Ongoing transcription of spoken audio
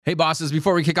Hey bosses,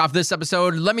 before we kick off this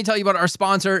episode, let me tell you about our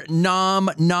sponsor, Nom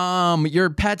Nom.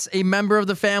 Your pet's a member of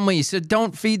the family, so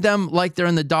don't feed them like they're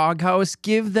in the doghouse.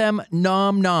 Give them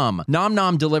Nom Nom. Nom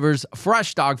Nom delivers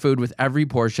fresh dog food with every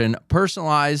portion,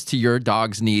 personalized to your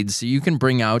dog's needs, so you can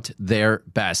bring out their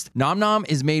best. Nom Nom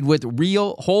is made with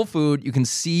real whole food you can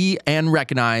see and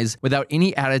recognize without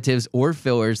any additives or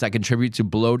fillers that contribute to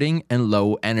bloating and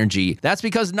low energy. That's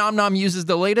because Nom Nom uses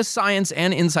the latest science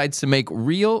and insights to make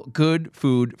real good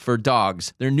food for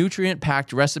dogs. Their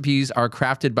nutrient-packed recipes are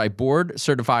crafted by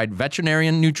board-certified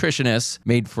veterinarian nutritionists,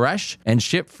 made fresh and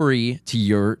shipped free to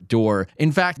your door.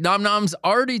 In fact, Nom Nom's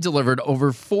already delivered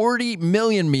over 40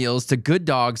 million meals to good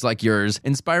dogs like yours,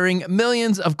 inspiring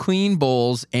millions of clean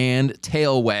bowls and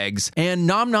tail wags. And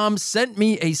Nom Nom sent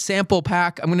me a sample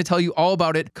pack. I'm going to tell you all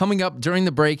about it coming up during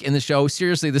the break in the show.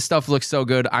 Seriously, this stuff looks so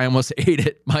good. I almost ate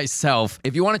it myself.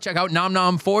 If you want to check out Nom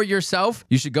Nom for yourself,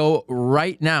 you should go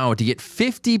right now to get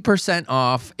 50%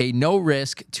 off a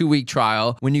no-risk 2-week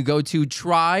trial when you go to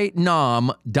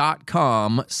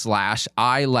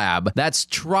trynom.com/ilab. That's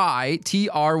try,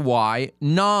 T-R-Y,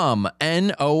 nom,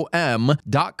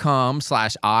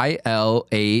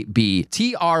 nom.com/ILAB.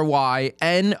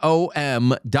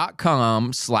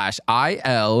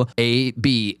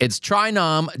 trynom.com/ILAB. It's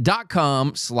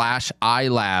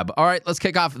trynom.com/ilab. All right, let's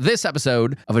kick off this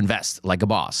episode of Invest Like a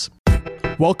Boss.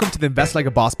 Welcome to the Invest Like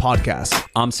a Boss podcast.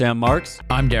 I'm Sam Marks.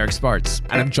 I'm Derek Sparts.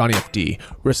 And I'm Johnny FD.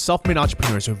 We're self-made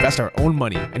entrepreneurs who invest our own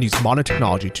money and use modern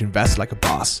technology to invest like a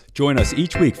boss. Join us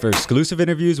each week for exclusive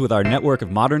interviews with our network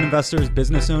of modern investors,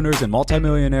 business owners, and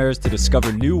multimillionaires to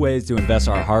discover new ways to invest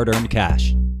our hard-earned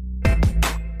cash.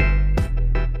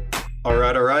 All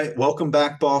right. Welcome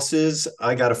back, bosses.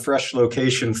 I got a fresh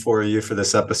location for you for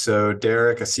this episode.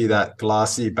 Derek, I see that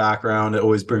glossy background. It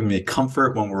always brings me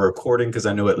comfort when we're recording because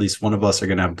I know at least one of us are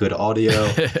going to have good audio.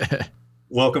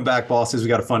 Welcome back, bosses. We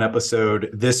got a fun episode.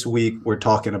 This week, we're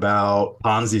talking about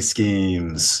Ponzi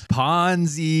schemes.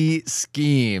 Ponzi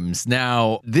schemes.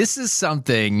 Now, this is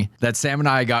something that Sam and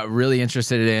I got really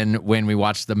interested in when we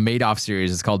watched the Madoff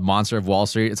series. It's called Monster of Wall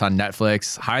Street. It's on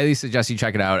Netflix. Highly suggest you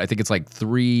check it out. I think it's like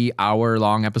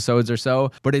 3-hour-long episodes or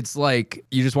so, but it's like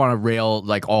you just want to rail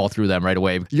like all through them right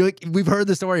away. You're like, we've heard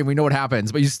the story and we know what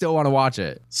happens, but you still want to watch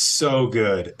it. So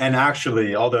good. And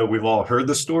actually, although we've all heard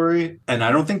the story, and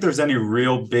I don't think there's any real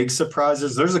big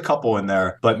surprises. There's a couple in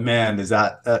there, but man, is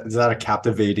that a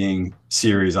captivating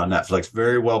series on Netflix?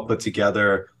 Very well put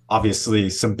together. Obviously,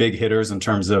 some big hitters in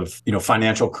terms of,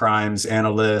 financial crimes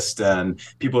analysts and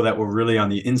people that were really on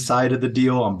the inside of the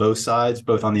deal on both sides,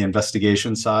 both on the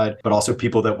investigation side, but also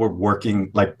people that were working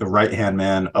like the right-hand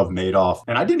man of Madoff.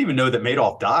 And I didn't even know that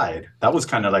Madoff died. That was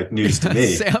kind of like news to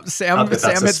me. Sam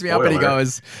hits me up and he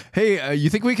goes, hey, you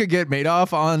think we could get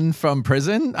Madoff on from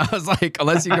prison? I was like,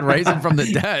 unless you can raise him from the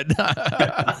dead.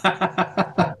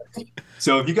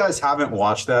 So if you guys haven't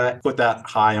watched that, put that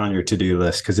high on your to-do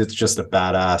list because it's just a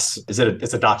badass.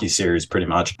 It's a docuseries pretty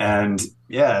much. And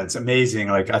yeah, it's amazing.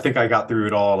 Like I think I got through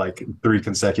it all like 3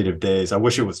 consecutive days. I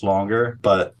wish it was longer,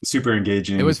 but super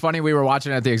engaging. It was funny. We were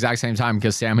watching it at the exact same time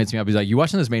because Sam hits me up. He's like, you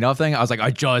watching this Madoff thing? I was like,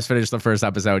 I just finished the first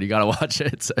episode. You got to watch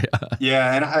it. So,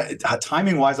 yeah. And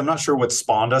timing wise, I'm not sure what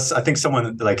spawned us. I think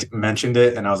someone like mentioned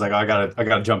it and I was like, I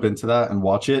gotta jump into that and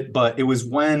watch it. But it was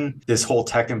when this whole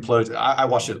tech implosion, I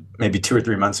watched it maybe 2 or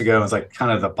 3 months ago. It was like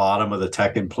kind of the bottom of the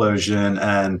tech implosion.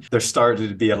 And there started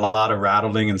to be a lot of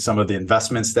rattling in some of the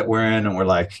investments that we're in. And we're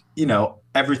like,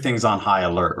 everything's on high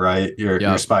alert, right? Your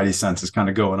spidey sense is kind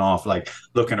of going off, like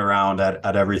looking around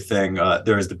at everything.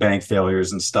 There's the bank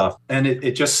failures and stuff. And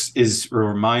it just is a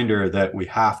reminder that we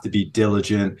have to be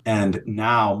diligent. And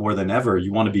now more than ever,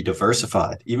 you want to be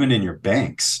diversified, even in your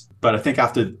banks. But I think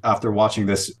after watching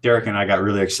this, Derek and I got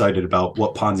really excited about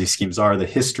what Ponzi schemes are, the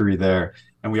history there.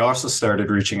 And we also started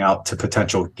reaching out to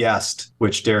potential guests,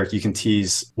 which Derek, you can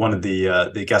tease one of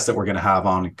the guests that we're going to have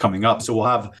on coming up. So we'll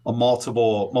have a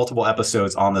multiple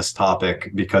episodes on this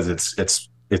topic because it's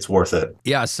worth it.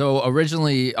 Yeah. So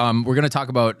originally, we're going to talk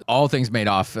about all things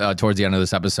Madoff towards the end of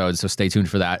this episode. So stay tuned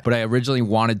for that. But I originally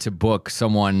wanted to book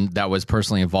someone that was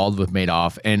personally involved with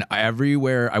Madoff. And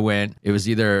everywhere I went, it was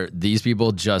either these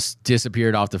people just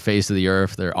disappeared off the face of the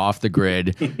earth. They're off the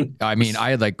grid. I mean, I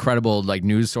had like credible like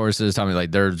news sources telling me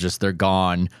like they're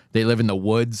gone. They live in the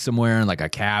woods somewhere in like a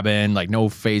cabin, like no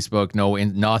Facebook,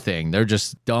 nothing. They're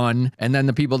just done. And then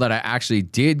the people that I actually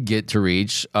did get to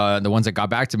reach, the ones that got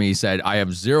back to me said, I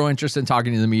have zero interest in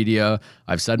talking to the media.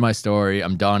 I've said my story.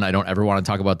 I'm done. I don't ever want to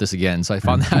talk about this again. So I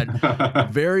found that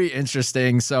very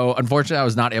interesting. So unfortunately, I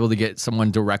was not able to get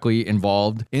someone directly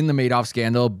involved in the Madoff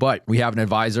scandal, but we have an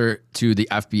advisor to the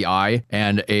FBI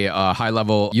and a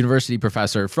high-level university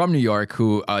professor from New York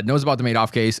who knows about the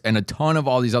Madoff case and a ton of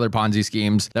all these other Ponzi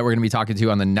schemes that we're going to be talking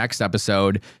to on the next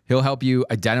episode. He'll help you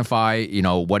identify,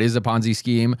 what is a Ponzi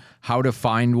scheme, how to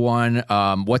find one,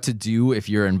 what to do if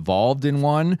you're involved in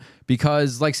one.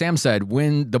 Because like Sam said,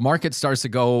 when the market starts to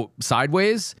go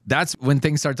sideways, that's when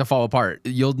things start to fall apart.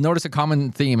 You'll notice a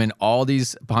common theme in all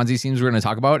these Ponzi schemes we're going to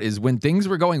talk about is when things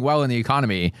were going well in the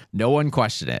economy, no one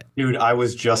questioned it. Dude, I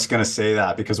was just going to say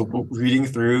that because reading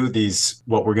through these,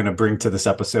 what we're going to bring to this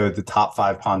episode, the top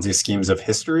 5 Ponzi schemes of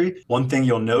history, one thing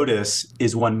you'll notice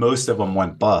is when most of them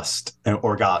went bust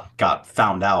or got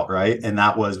found out, right? And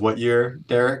that was what year,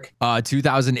 Derek?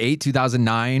 2008,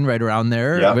 2009, right around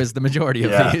there was the majority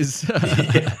of these.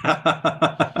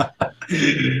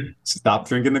 Stop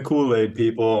drinking the Kool-Aid,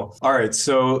 people. All right,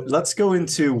 so let's go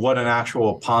into what an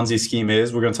actual Ponzi scheme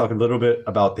is. We're going to talk a little bit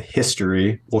about the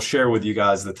history. We'll share with you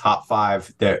guys the top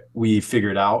 5 that we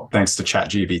figured out thanks to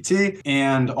ChatGPT.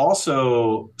 And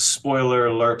also, spoiler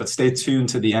alert, but stay tuned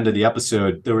to the end of the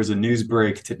episode. There was a news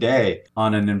break today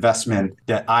on an investment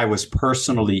that I was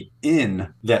personally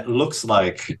in that looks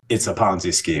like it's a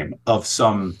Ponzi scheme of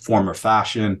some form or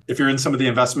fashion. If you're in some of the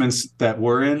investments that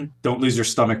we're in, don't lose your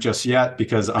stomach just yet,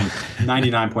 because I'm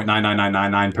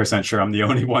 99.99999% sure I'm the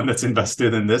only one that's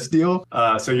invested in this deal.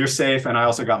 So you're safe. And I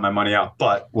also got my money out,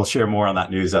 but we'll share more on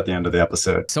that news at the end of the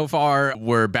episode. So far,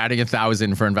 we're batting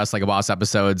 1,000 for Invest Like a Boss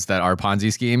episodes that are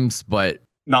Ponzi schemes, but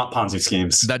not Ponzi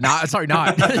schemes. Not Ponzi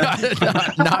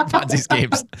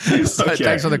schemes. Okay.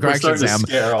 Thanks for the correction, Sam.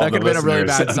 That could have been a really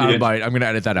bad soundbite. I'm going to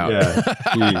edit that out.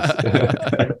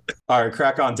 Yeah. All right,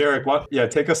 crack on, Derek.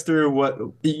 Take us through what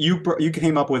you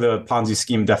came up with a Ponzi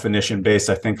scheme definition based,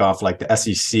 I think, off like the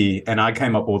SEC, and I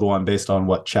came up with one based on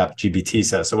what ChatGPT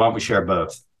says. So why don't we share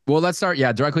both? Well, let's start.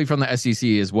 Yeah, directly from the SEC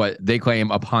is what they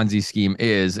claim a Ponzi scheme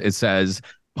is. It says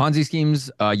Ponzi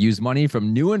schemes use money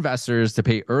from new investors to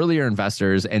pay earlier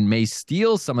investors and may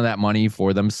steal some of that money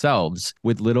for themselves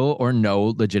with little or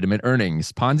no legitimate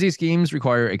earnings. Ponzi schemes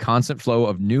require a constant flow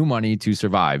of new money to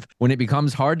survive. When it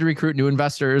becomes hard to recruit new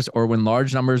investors or when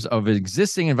large numbers of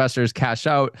existing investors cash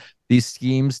out, these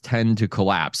schemes tend to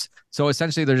collapse. So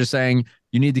essentially, they're just saying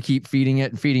you need to keep feeding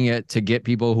it to get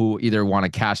people who either want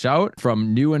to cash out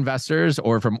from new investors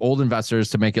or from old investors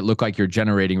to make it look like you're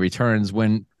generating returns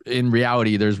when in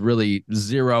reality, there's really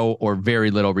zero or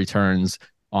very little returns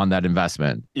on that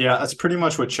investment. Yeah, that's pretty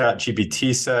much what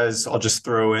ChatGPT says. I'll just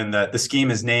throw in that the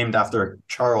scheme is named after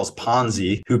Charles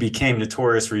Ponzi, who became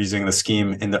notorious for using the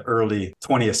scheme in the early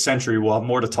 20th century. We'll have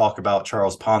more to talk about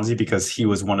Charles Ponzi because he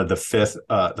was one of the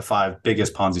 5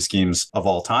 biggest Ponzi schemes of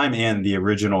all time and the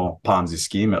original Ponzi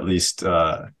scheme, at least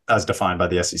as defined by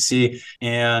the SEC.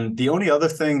 And the only other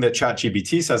thing that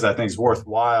ChatGPT says I think is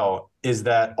worthwhile is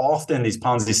that often these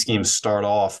Ponzi schemes start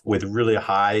off with really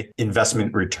high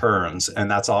investment returns. And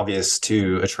that's obvious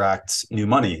to attract new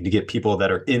money, to get people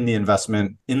that are in the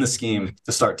investment, in the scheme,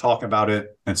 to start talking about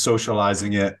it and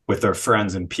socializing it with their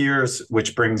friends and peers,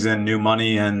 which brings in new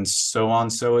money and so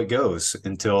on. So it goes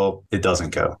until it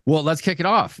doesn't go. Well, let's kick it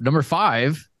off. Number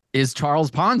 5 is Charles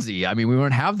Ponzi. I mean, we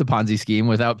wouldn't have the Ponzi scheme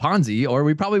without Ponzi, or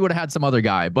we probably would have had some other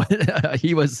guy, but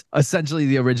he was essentially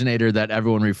the originator that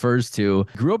everyone refers to.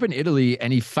 Grew up in Italy,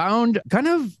 and he found kind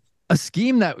of a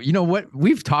scheme that, what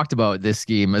we've talked about this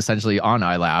scheme essentially on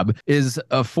iLab is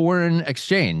a foreign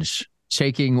exchange,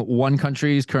 taking one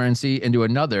country's currency into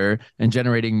another and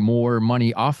generating more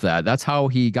money off that. That's how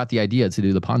he got the idea to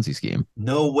do the Ponzi scheme.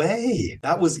 No way.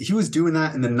 He was doing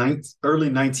that in the early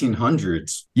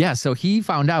 1900s. Yeah. So he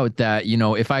found out that,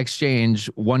 if I exchange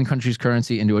one country's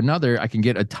currency into another, I can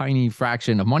get a tiny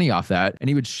fraction of money off that. And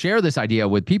he would share this idea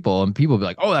with people and people would be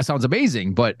like, oh, that sounds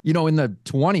amazing. But, in the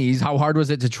 20s, how hard was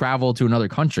it to travel to another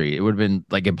country? It would have been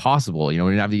like impossible. We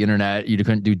didn't have the internet. You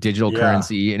couldn't do digital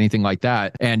currency, anything like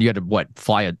that. And you had to you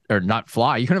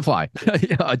couldn't fly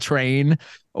a train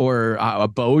or a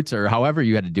boat or however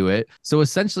you had to do it. So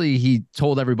essentially he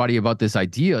told everybody about this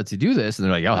idea to do this and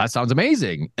they're like, oh, that sounds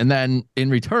amazing. And then in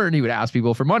return, he would ask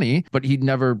people for money, but he'd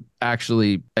never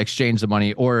actually exchanged the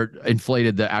money or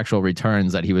inflated the actual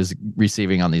returns that he was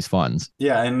receiving on these funds.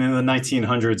 Yeah. And in the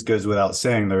 1900s, goes without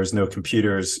saying, there was no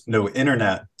computers, no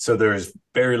internet. So there's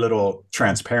very little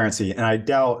transparency. And I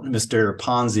doubt Mr.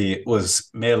 Ponzi was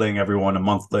mailing everyone a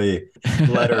monthly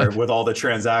letter with all the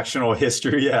transactional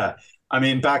history. Yeah. I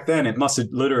mean, back then, it must have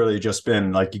literally just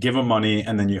been like you give him money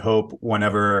and then you hope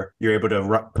whenever you're able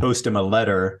to post him a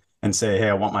letter and say, hey,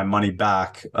 I want my money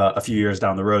back a few years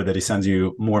down the road, that he sends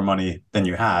you more money than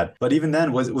you had. But even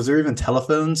then, was there even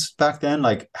telephones back then?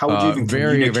 Like, how would you even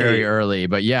very, communicate? very early.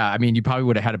 But yeah, I mean, you probably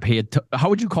would have had to pay it. How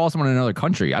would you call someone in another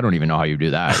country? I don't even know how you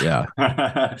do that.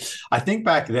 Yeah. I think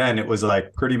back then it was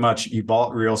like pretty much you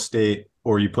bought real estate,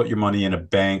 or you put your money in a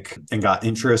bank and got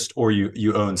interest, or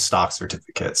you own stock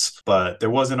certificates. But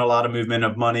there wasn't a lot of movement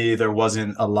of money. There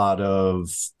wasn't a lot of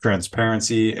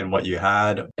transparency in what you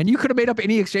had. And you could have made up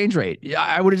any exchange rate. Yeah,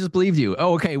 I would have just believed you.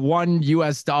 Oh, okay.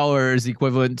 $1 is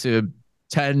equivalent to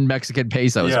 10 Mexican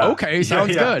pesos. Yeah. Okay,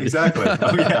 sounds good. Exactly.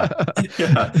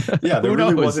 Oh, yeah. There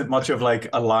really wasn't much of like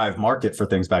a live market for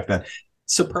things back then.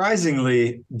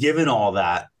 Surprisingly, given all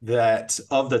that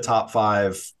of the top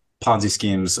 5 Ponzi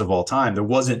schemes of all time, there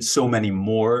wasn't so many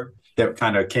more that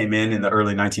kind of came in the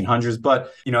early 1900s.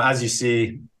 But, as you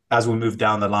see, as we move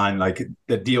down the line, like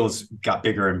the deals got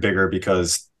bigger and bigger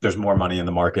because there's more money in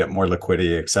the market, more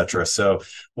liquidity, et cetera. So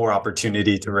more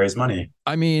opportunity to raise money.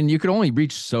 I mean, you could only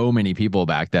reach so many people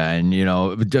back then,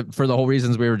 for the whole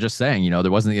reasons we were just saying, there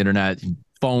wasn't the internet,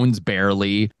 phones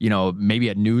barely, maybe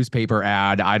a newspaper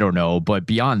ad. I don't know. But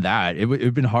beyond that, it would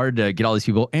have been hard to get all these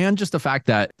people. And just the fact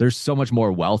that there's so much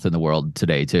more wealth in the world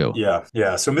today, too. Yeah.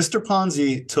 So Mr.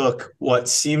 Ponzi took what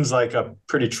seems like a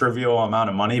pretty trivial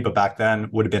amount of money, but back then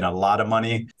would have been a lot of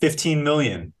money. 15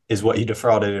 million is what he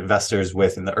defrauded investors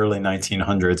with in the early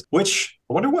 1900s, which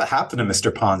I wonder what happened to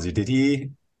Mr. Ponzi. Did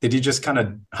he just kind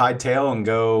of hightail and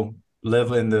go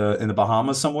live in the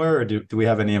Bahamas somewhere? Or do we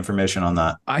have any information on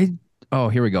that? Oh,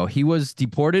 here we go. He was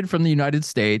deported from the United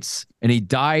States and he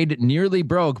died nearly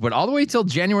broke, but all the way till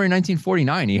January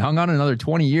 1949. He hung on another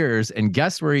 20 years. And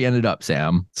guess where he ended up,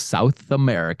 Sam? South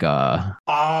America.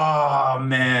 Oh,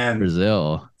 man.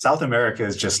 Brazil. South America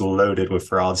is just loaded with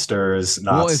fraudsters, Nazis.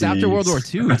 Well, it's after World War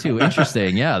II, too.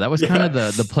 Interesting. Yeah, that was kind of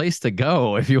the place to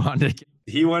go if you wanted to.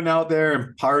 He went out there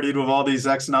and partied with all these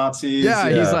ex-Nazis. Yeah,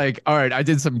 he's like, all right, I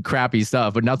did some crappy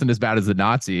stuff, but nothing as bad as the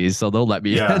Nazis, so they'll let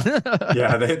me in.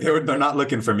 They're not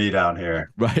looking for me down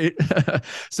here. Right.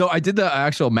 So I did the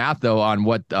actual math, though, on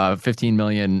what 15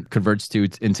 million converts to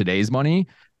in today's money.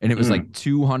 And it was like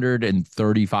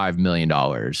 $235 million.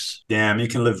 Damn, you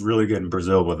can live really good in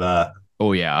Brazil with that.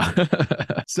 Oh, yeah.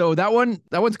 So that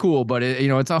one's cool, but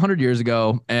it's 100 years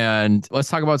ago. And let's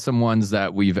talk about some ones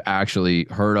that we've actually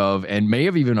heard of and may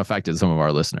have even affected some of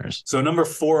our listeners. So number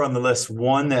 4 on the list,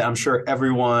 one that I'm sure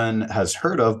everyone has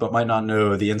heard of, but might not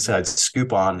know the inside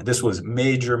scoop on. This was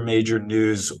major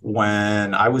news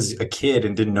when I was a kid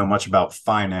and didn't know much about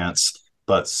finance,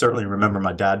 but certainly remember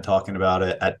my dad talking about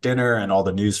it at dinner and all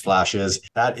the news flashes.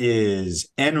 That is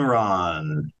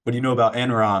Enron. What do you know about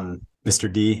Enron,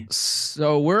 Mr. D?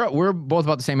 So we're both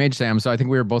about the same age, Sam. So I think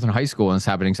we were both in high school when this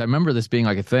happening. So I remember this being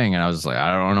like a thing, and I was like,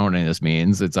 I don't know what any of this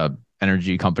means. It's a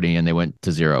energy company, and they went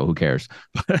to zero. Who cares?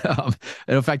 But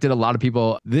it affected a lot of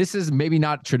people. This is maybe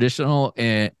not traditional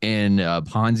in a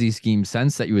Ponzi scheme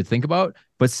sense that you would think about.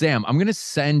 But Sam, I'm going to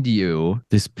send you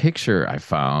this picture I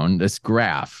found, this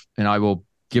graph, and I will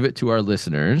give it to our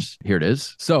listeners. Here it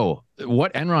is. So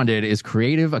what Enron did is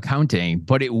creative accounting,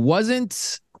 but it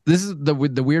wasn't. This is the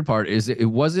weird part is it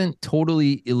wasn't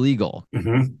totally illegal.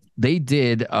 Mm-hmm. They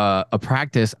did a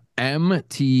practice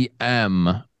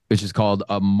MTM, which is called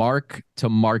a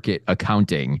mark-to-market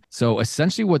accounting. So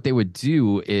essentially what they would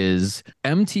do is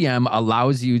MTM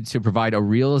allows you to provide a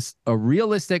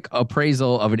realistic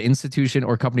appraisal of an institution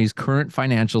or company's current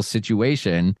financial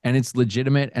situation, and it's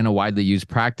legitimate and a widely used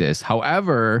practice.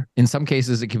 However, in some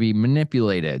cases, it can be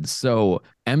manipulated. So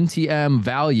MTM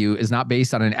value is not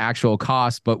based on an actual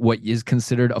cost, but what is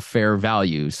considered a fair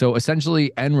value. So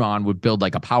essentially, Enron would build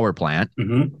like a power plant.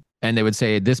 Mm-hmm. And they would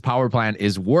say this power plant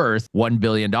is worth $1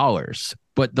 billion,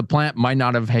 but the plant might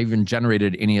not have even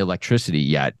generated any electricity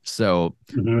yet. So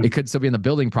it could still be in the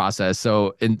building process.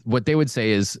 So what they would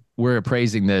say is we're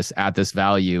appraising this at this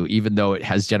value, even though it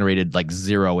has generated like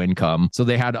zero income. So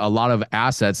they had a lot of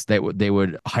assets that they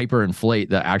would hyperinflate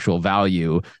the actual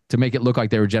value to make it look like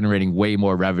they were generating way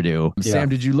more revenue. Yeah. Sam,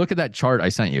 did you look at that chart I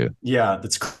sent you? Yeah,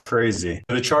 that's crazy.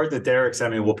 The chart that Derek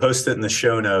sent me, we'll post it in the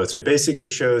show notes, basically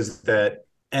shows that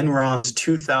Enron's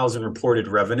 2000 reported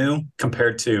revenue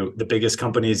compared to the biggest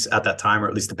companies at that time, or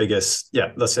at least the biggest,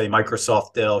 let's say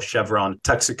Microsoft, Dell, Chevron,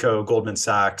 Texaco, Goldman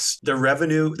Sachs. The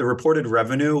reported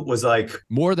revenue was like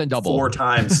more than double. 4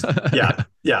 times.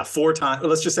 4 times.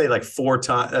 Let's just say like 3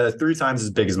 times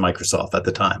as big as Microsoft at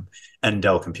the time and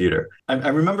Dell Computer. I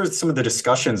remember some of the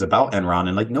discussions about Enron,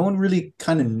 and like no one really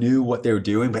kind of knew what they were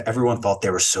doing, but everyone thought they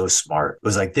were so smart. It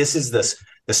was like, this is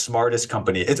the the smartest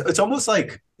company. It's almost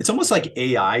like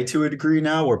AI to a degree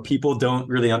now, where people don't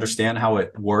really understand how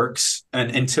it works.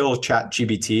 And until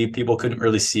ChatGPT, people couldn't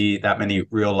really see that many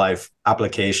real life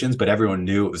applications, but everyone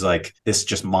knew it was like this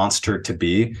just monster to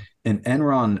be. And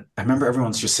Enron, I remember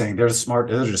everyone's just saying they're just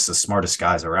the smartest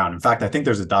guys around. In fact, I think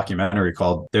there's a documentary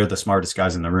called "They're the Smartest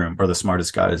Guys in the Room" or "The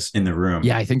Smartest Guys in the Room."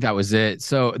 Yeah, I think that was it.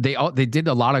 So they did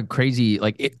a lot of crazy,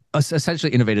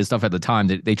 essentially innovative stuff at the time.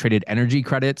 They traded energy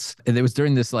credits, and it was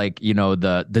during this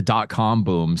the .com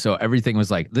boom. So everything was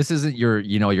like, this isn't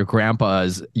your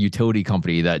grandpa's utility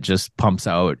company that just pumps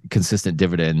out consistent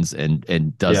dividends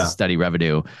and does steady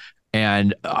revenue.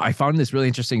 And I found this really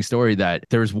interesting story that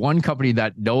there's one company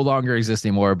that no longer exists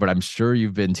anymore, but I'm sure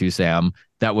you've been to, Sam,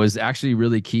 that was actually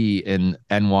really key in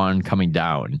Enron coming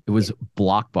down. It was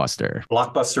Blockbuster.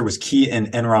 Blockbuster was key in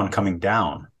Enron coming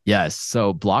down. Yes.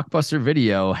 So Blockbuster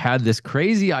Video had this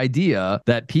crazy idea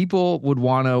that people would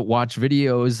want to watch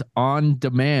videos on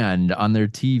demand on their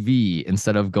TV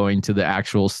instead of going to the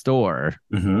actual store.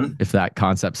 Mm-hmm. If that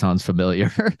concept sounds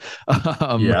familiar.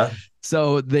 Yeah.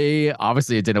 So it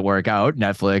didn't work out.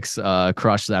 Netflix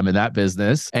crushed them in that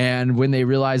business. And when they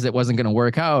realized it wasn't going to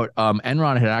work out,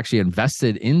 Enron had actually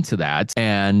invested into that,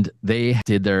 and they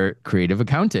did their creative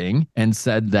accounting and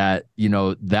said that,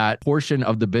 that portion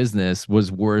of the business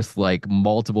was worth like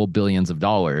multiple billions of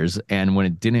dollars. And when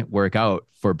it didn't work out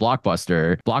for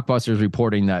Blockbuster is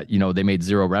reporting that, they made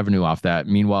zero revenue off that.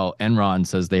 Meanwhile, Enron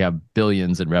says they have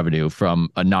billions in revenue from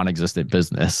a non-existent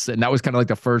business. And that was kind of like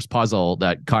the first puzzle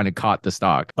that kind of caught the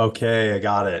stock. Okay, I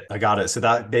got it. So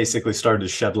that basically started to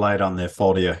shed light on the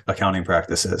faulty accounting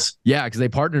practices. Yeah, because they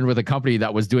partnered with a company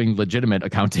that was doing legitimate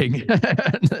accounting.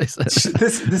 This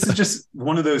is just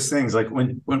one of those things, like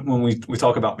when we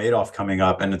talk about Madoff coming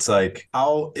up, and it's like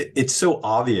how it's so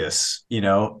obvious,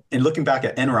 and looking back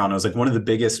at Enron, it was like one of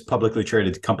the biggest publicly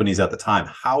traded companies at the time.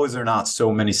 How is there not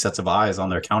so many sets of eyes on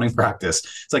their accounting practice?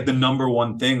 It's like the number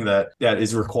one thing that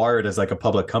is required as like a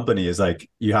public company is like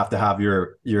you have to have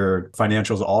your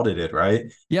financials audited,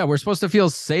 right? Yeah, we're supposed to feel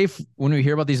safe when we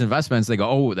hear about these investments. They go,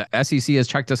 oh, the SEC has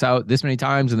checked us out this many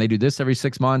times, and they do this every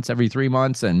 6 months, every 3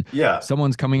 months, and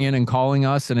someone's coming in and calling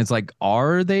us, and it's like,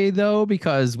 are they though?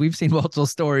 Because we've seen multiple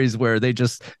stories where they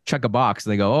just check a box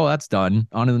and they go, oh, that's done,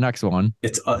 on to the next one.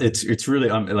 It's really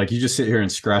like you just sit here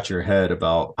and scratch your head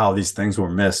about how these things were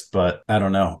missed, but I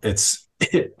don't know. It's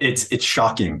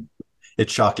shocking.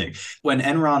 It's shocking. When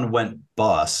Enron went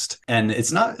bust, and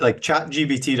it's not like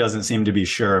ChatGPT doesn't seem to be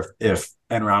sure if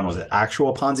Enron was an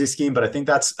actual Ponzi scheme, but I think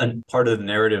that's a part of the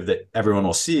narrative that everyone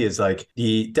will see is like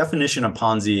the definition of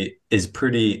Ponzi is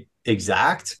pretty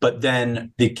exact, but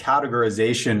then the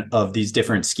categorization of these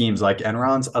different schemes like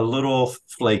Enron's a little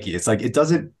flaky. It's like it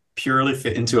doesn't purely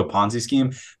fit into a Ponzi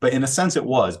scheme, but in a sense it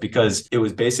was, because it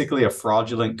was basically a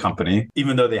fraudulent company.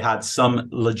 Even though they had some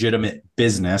legitimate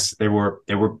business, they were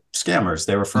scammers,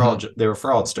 they were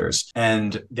fraudsters,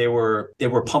 and they were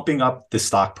pumping up the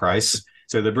stock price.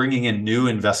 So they're bringing in new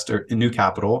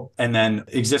capital, and then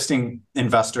existing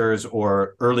investors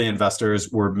or early investors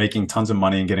were making tons of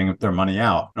money and getting their money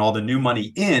out. And all the new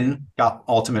money in got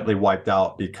ultimately wiped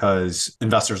out because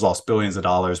investors lost billions of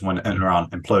dollars when Enron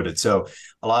imploded. So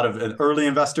a lot of early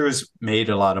investors made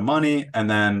a lot of money, and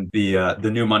then the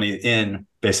new money in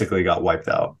basically got wiped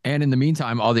out. And in the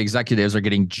meantime, all the executives are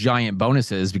getting giant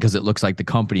bonuses because it looks like the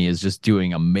company is just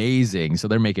doing amazing. So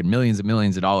they're making millions and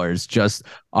millions of dollars just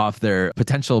off their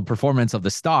potential performance of the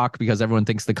stock, because everyone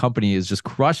thinks the company is just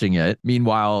crushing it.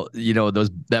 Meanwhile,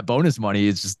 that bonus money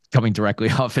is just coming directly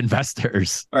off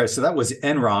investors. All right, so that was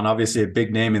Enron, obviously a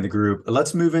big name in the group.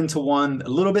 Let's move into one a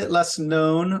little bit less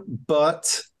known,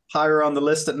 but higher on the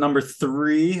list at number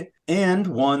 3, and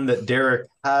one that Derek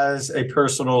has a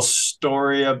personal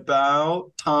story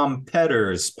about, Tom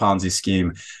Petter's Ponzi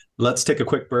scheme. Let's take a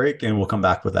quick break and we'll come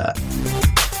back with that.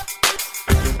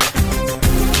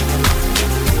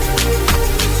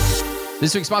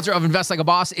 This week's sponsor of Invest Like a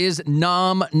Boss is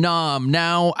Nom Nom.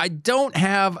 Now, I don't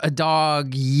have a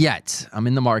dog yet. I'm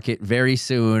in the market very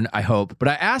soon, I hope. But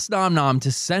I asked Nom Nom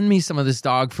to send me some of this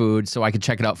dog food so I could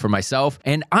check it out for myself.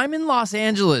 And I'm in Los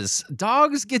Angeles.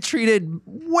 Dogs get treated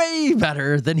way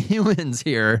better than humans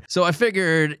here. So I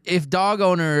figured if dog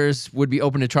owners would be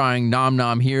open to trying Nom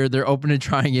Nom here, they're open to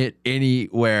trying it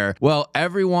anywhere. Well,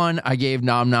 everyone I gave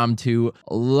Nom Nom to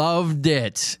loved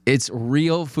it. It's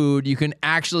real food. You can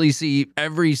actually see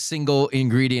every single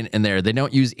ingredient in there. They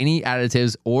don't use any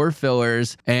additives or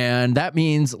fillers, and that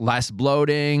means less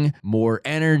bloating, more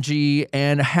energy,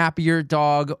 and happier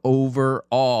dog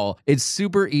overall. It's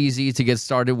super easy to get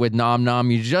started with Nom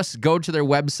Nom. You just go to their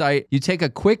website, you take a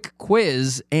quick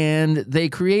quiz, and they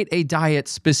create a diet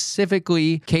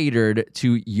specifically catered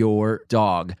to your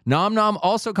dog. Nom Nom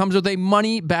also comes with a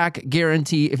money-back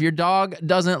guarantee. If your dog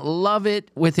doesn't love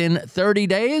it within 30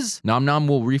 days, Nom Nom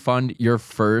will refund your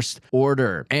first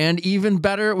order. And even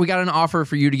better, we got an offer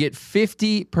for you to get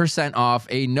 50% off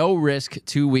a no-risk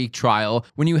 2-week trial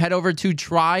when you head over to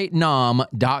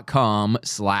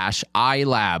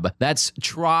trynom.com/iLab. That's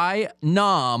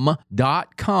trynom.com/iLab.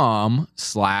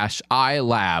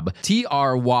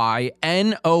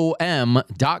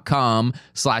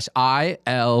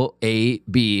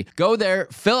 trynom.com/ILAB. Go there,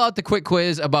 fill out the quick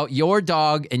quiz about your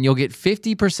dog, and you'll get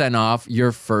 50% off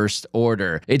your first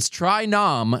order. It's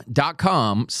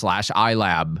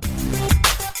trynom.com/iLab.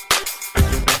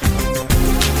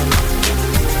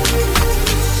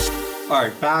 All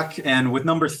right, back and with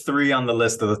number 3 on the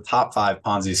list of the top 5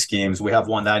 Ponzi schemes, we have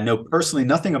one that I know personally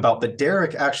nothing about, but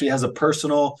Derek actually has a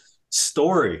personal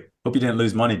story. Hope you didn't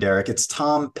lose money, Derek. It's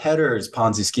Tom Petter's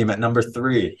Ponzi scheme at number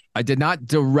 3. I did not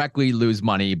directly lose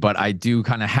money, but I do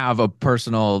kind of have a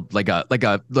personal, like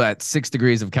that 6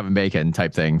 degrees of Kevin Bacon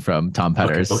type thing from Tom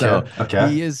Petter's. Okay.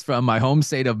 He is from my home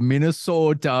state of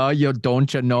Minnesota.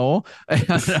 Don't you know?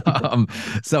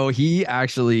 So he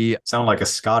actually sound like a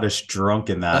Scottish drunk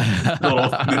in that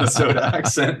little Minnesota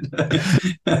accent,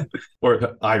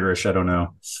 or Irish. I don't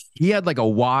know. He had like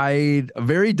a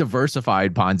very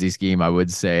diversified Ponzi scheme, I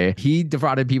would say. He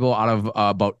defrauded people out of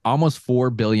about almost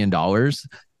 $4 billion.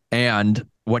 And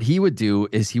what he would do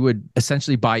is he would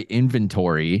essentially buy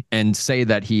inventory and say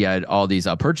that he had all these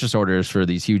purchase orders for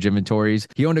these huge inventories.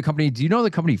 He owned a company. Do you know the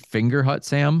company Finger Hut,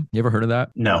 Sam? You ever heard of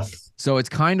that? No. So it's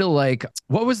kind of like,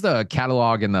 what was the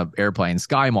catalog in the airplane?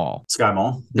 Sky Mall. Sky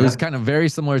Mall. It was kind of very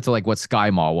similar to like what Sky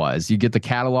Mall was. You get the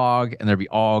catalog and there'd be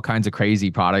all kinds of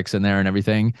crazy products in there and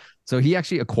everything. So he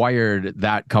actually acquired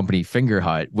that company, Finger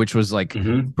Hut, which was like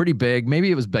pretty big.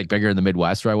 Maybe it was like bigger in the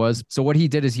Midwest where I was. So what he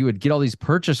did is he would get all these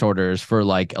purchase orders for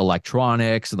like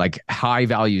electronics and like high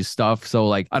value stuff. So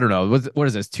like, I don't know, what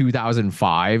is this,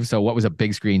 2005? So what was a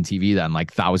big screen TV then?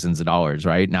 Like thousands of dollars,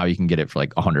 right? Now you can get it for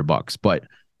like $100. But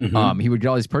he would get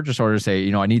all these purchase orders,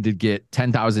 say, I need to get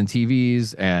 10,000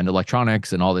 TVs and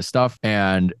electronics and all this stuff.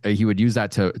 And he would use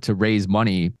that to raise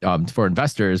money for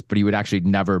investors, but he would actually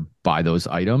never buy those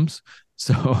items.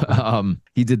 So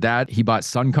he did that. He bought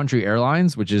Sun Country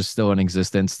Airlines, which is still in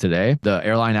existence today. The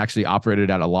airline actually operated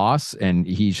at a loss, and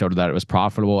he showed that it was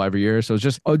profitable every year. So it's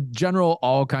just a general,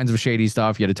 all kinds of shady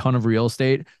stuff. He had a ton of real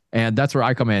estate. And that's where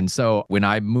I come in. So when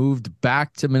I moved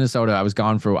back to Minnesota, I was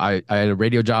gone I had a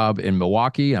radio job in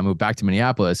Milwaukee. I moved back to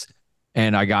Minneapolis.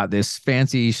 And I got this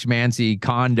fancy schmancy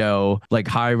condo, like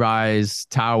high-rise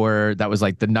tower that was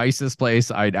like the nicest place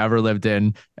I'd ever lived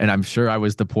in. And I'm sure I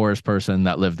was the poorest person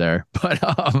that lived there. But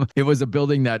it was a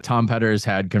building that Tom Petter's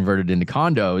had converted into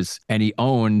condos, and he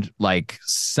owned like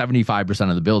 75%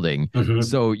 of the building.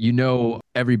 So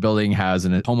every building has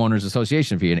an homeowners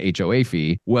association fee, an HOA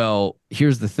fee. Well,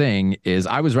 here's the thing is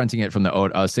I was renting it from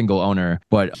a single owner,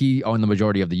 but he owned the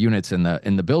majority of the units in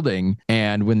the building.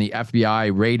 And when the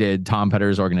FBI raided Tom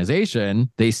Petter's organization,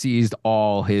 they seized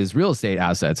all his real estate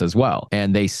assets as well.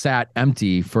 And they sat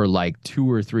empty for like 2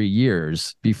 or 3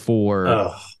 years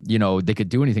before, they could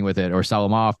do anything with it or sell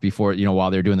them off before, while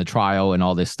they're doing the trial and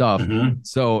all this stuff.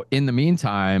 So in the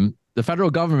meantime, the federal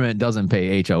government doesn't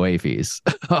pay HOA fees.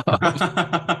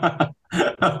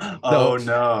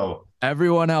 No.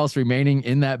 Everyone else remaining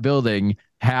in that building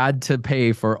had to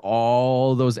pay for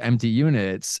all those empty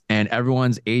units, and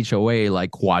everyone's HOA like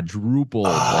quadrupled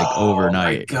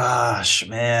overnight. Oh my gosh,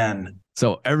 man.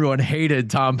 So everyone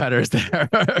hated Tom Petter's there.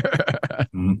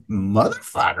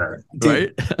 Motherfucker. Dude,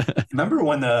 right? Remember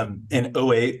when in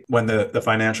 2008, when the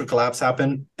financial collapse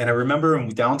happened? And I remember in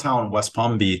downtown West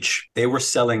Palm Beach, they were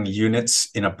selling units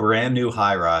in a brand new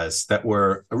high rise that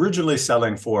were originally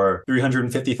selling for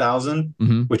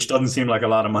 $350,000, which doesn't seem like a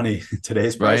lot of money in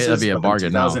today's prices. Right, that'd be a bargain.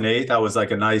 In 2008, that was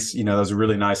like a nice, that was a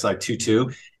really nice like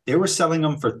 2.2. They were selling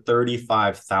them for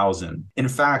 $35,000. In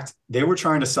fact, they were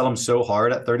trying to sell them so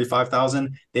hard at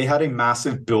 $35,000. They had a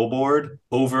massive billboard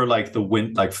over like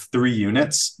 3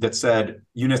 units that said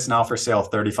units now for sale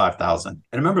 $35,000. And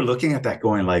I remember looking at that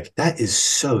going like, that is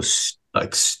so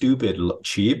stupid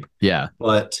cheap. Yeah.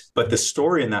 But the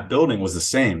story in that building was the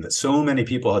same, that so many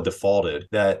people had defaulted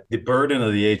that the burden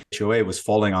of the HOA was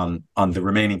falling on the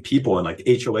remaining people, and like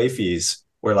HOA fees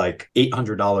were like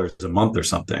 $800 a month or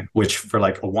something, which for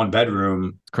like a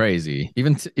 1-bedroom Crazy.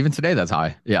 Even today, that's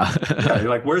high. Yeah. Yeah, you're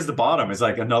like, where's the bottom? It's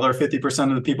like another 50%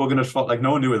 of the people going to default. Like,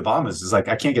 no one knew where the bottom is. It's like,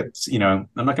 I can't get, I'm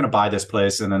not going to buy this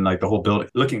place. And then like the whole building,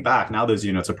 looking back, now those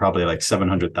units are probably like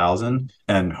 700,000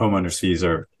 and homeowners fees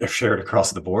are shared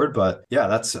across the board. But yeah,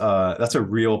 that's a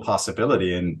real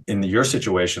possibility. And in your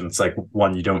situation, it's like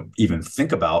one you don't even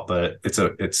think about, but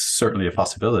it's certainly a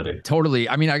possibility. Totally.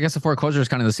 I mean, I guess the foreclosure is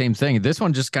kind of the same thing. This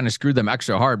one just kind of screwed them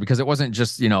extra hard because it wasn't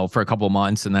just, for a couple of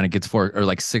months and then it gets or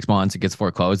like 6 months, it gets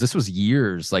foreclosed. This was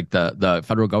years. Like the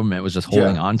federal government was just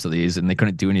holding on to these and they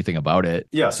couldn't do anything about it.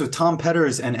 Yeah. So Tom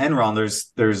Petters and Enron,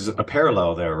 there's a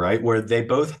parallel there, right? Where they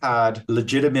both had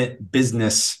legitimate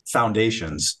business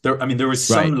foundations. There was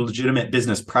some legitimate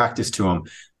business practice to them,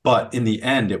 but in the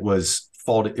end, it was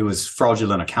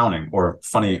fraudulent accounting or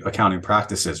funny accounting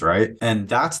practices, right? And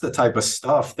that's the type of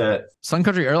stuff that Sun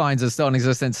Country Airlines is still in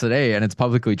existence today and it's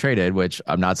publicly traded, which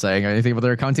I'm not saying anything about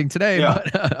their accounting today. Yeah.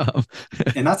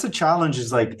 But, and that's a challenge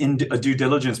is like in a due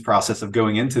diligence process of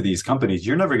going into these companies,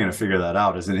 you're never going to figure that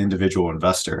out as an individual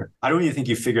investor. I don't even think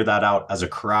you figure that out as a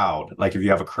crowd. Like if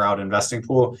you have a crowd investing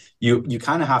pool, you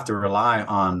kind of have to rely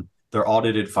on their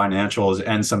audited financials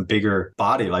and some bigger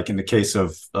body. Like in the case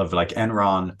of like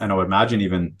Enron, and I would imagine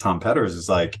even Tom Petters is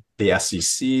like the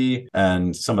SEC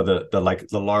and some of the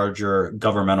larger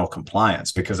governmental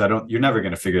compliance, because you're never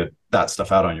going to figure that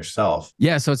stuff out on yourself.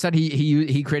 Yeah. So it said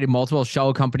he created multiple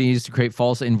shell companies to create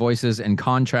false invoices and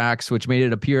contracts, which made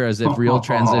it appear as if real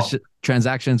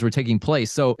transactions were taking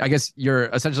place. So I guess you're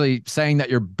essentially saying that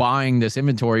you're buying this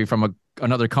inventory from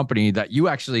another company that you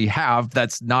actually have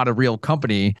that's not a real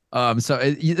company. So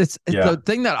it's the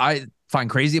thing that I find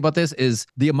crazy about this is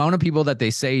the amount of people that they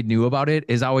say knew about it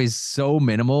is always so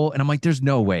minimal. And I'm like, there's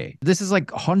no way. This is like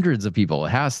hundreds of people. It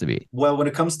has to be. Well, when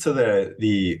it comes to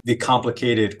the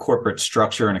complicated corporate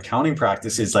structure and accounting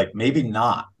practices, like maybe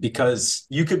not, because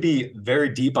you could be very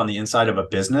deep on the inside of a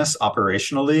business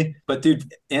operationally, but dude,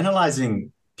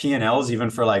 analyzing P&Ls even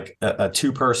for like a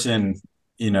two-person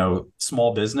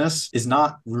small business is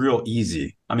not real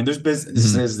easy. I mean, there's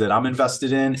businesses that I'm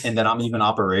invested in and that I'm even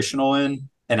operational in,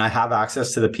 and I have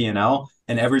access to the P&L.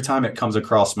 And every time it comes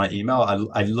across my email,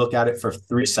 I look at it for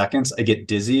 3 seconds, I get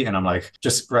dizzy and I'm like,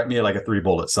 just write me like a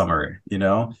 3-bullet summary,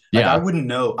 Yeah.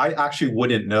 I actually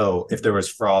wouldn't know if there was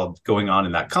fraud going on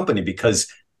in that company because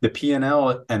the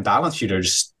P&L and balance sheet are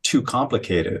just too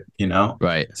complicated,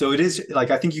 Right. So it is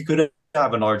like, I think you could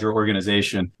have a larger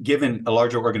organization, given a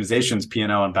larger organization's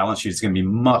P&L and balance sheet is going to be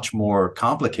much more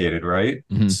complicated, right?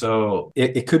 Mm-hmm. So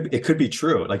it could be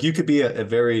true. Like you could be a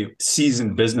very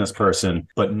seasoned business person,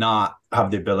 but not have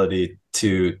the ability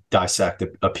to dissect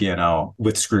a P&L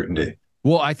with scrutiny.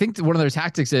 Well, I think one of their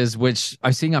tactics is, which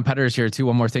I'm seeing on Petters here too,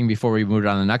 one more thing before we move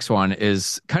on to the next one,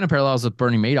 is kind of parallels with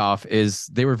Bernie Madoff, is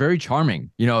they were very charming.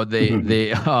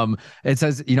 It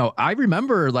says, I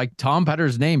remember like Tom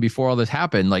Petters' name before all this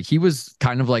happened. Like he was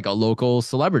kind of like a local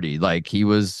celebrity. Like he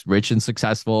was rich and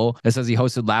successful. It says he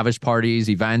hosted lavish parties,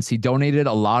 events. He donated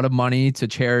a lot of money to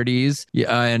charities.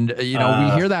 And, we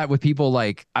hear that with people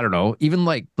like, I don't know, even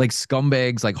like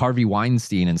scumbags like Harvey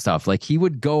Weinstein and stuff. Like he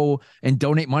would go and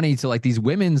donate money to like these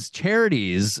women's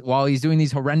charities while he's doing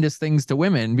these horrendous things to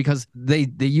women because they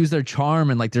use their charm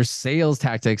and like their sales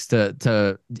tactics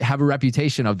to have a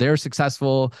reputation of they're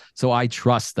successful, so I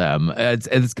trust them.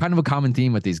 It's kind of a common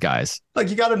theme with these guys. Like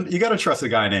you gotta trust a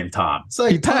guy named Tom. It's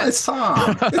like it's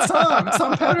Tom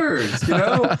Petters. He's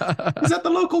at the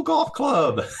local golf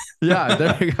club. Yeah,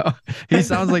 there you go. He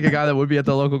sounds like a guy that would be at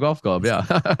the local golf club. Yeah.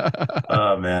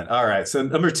 Oh man. All right. So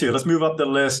number 2, let's move up the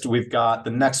list. We've got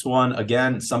the next one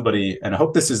again. Somebody. And I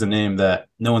hope this is a name that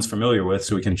no one's familiar with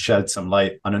so we can shed some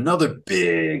light on another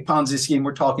big Ponzi scheme.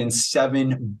 We're talking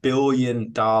 $7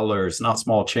 billion, not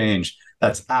small change.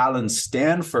 That's Alan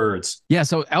Stanford's. Yeah,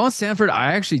 so Alan Stanford,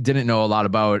 I actually didn't know a lot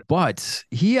about, but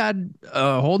he had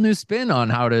a whole new spin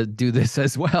on how to do this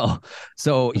as well.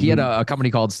 So he had a company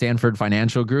called Stanford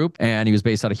Financial Group, and he was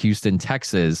based out of Houston,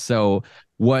 Texas. So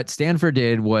what Stanford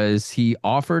did was he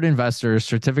offered investors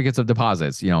certificates of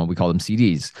deposits, we call them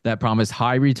CDs, that promised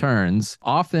high returns,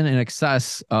 often in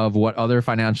excess of what other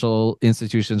financial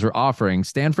institutions were offering.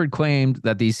 Stanford claimed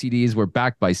that these CDs were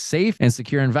backed by safe and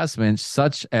secure investments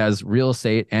such as real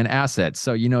estate and assets.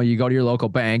 So, you go to your local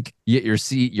bank, you get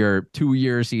your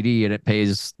 2-year CD and it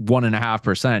pays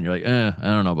 1.5%. You're like, I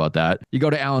don't know about that. You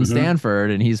go to Alan Stanford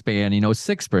and he's paying,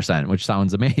 6%, which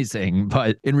sounds amazing.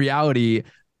 But in reality,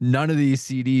 none of these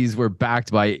CDs were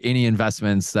backed by any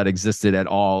investments that existed at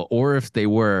all. Or if they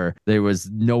were, there was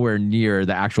nowhere near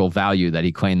the actual value that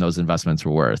he claimed those investments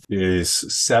were worth. Is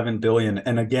 7 billion.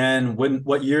 And again,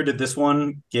 what year did this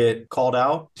one get called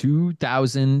out?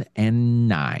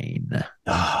 2009.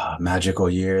 Magical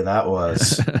year that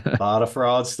was. A lot of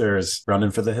fraudsters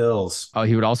running for the hills. Oh,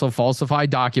 he would also falsify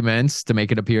documents to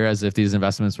make it appear as if these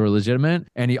investments were legitimate.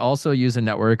 And he also used a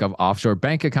network of offshore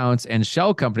bank accounts and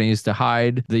shell companies to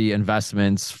hide the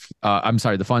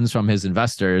the funds from his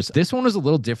investors. This one was a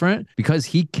little different because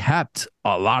he kept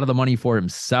a lot of the money for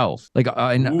himself.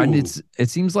 And it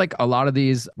seems like a lot of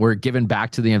these were given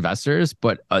back to the investors,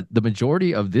 but the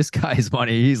majority of this guy's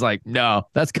money, he's like, no,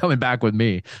 that's coming back with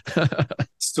me.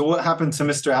 So what happened to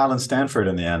Mr. Alan Stanford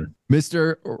in the end?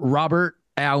 Mr. Robert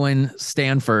Allen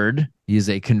Stanford. He's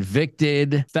a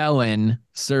convicted felon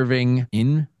serving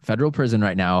in federal prison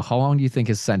right now. How long do you think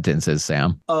his sentence is,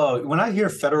 Sam? Oh, when I hear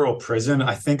federal prison,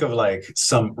 I think of like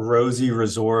some rosy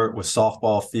resort with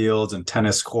softball fields and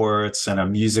tennis courts and a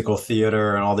musical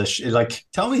theater and all this shit. Like,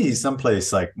 tell me he's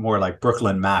someplace like more like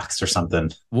Brooklyn Max or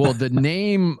something. Well, the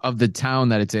name of the town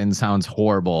that it's in sounds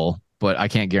horrible, but I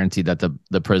can't guarantee that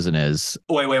the prison is.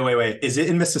 Wait. Is it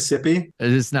in Mississippi?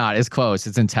 It's not. It's close.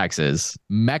 It's in Texas.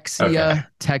 Mexia,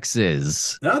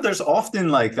 Texas. No, there's often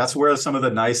like, that's where some of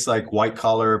the nice like white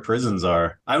collar prisons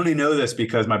are. I only know this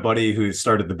because my buddy who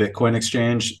started the Bitcoin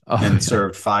exchange and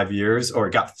served 5 years, or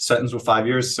got sentenced with 5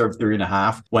 years, served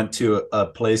 3.5, went to a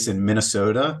place in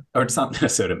Minnesota, or it's not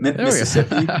Minnesota,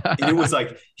 Mississippi. And it was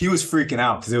like, he was freaking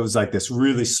out because it was like this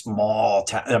really small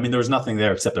town. I mean, there was nothing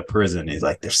there except a prison. He's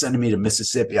like, they're sending me to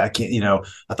Mississippi. I can't,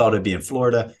 I thought it'd be in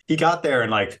Florida. He got there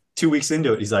and like 2 weeks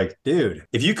into it, he's like, dude,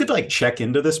 if you could like check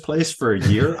into this place for a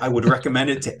year, I would recommend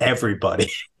it to everybody.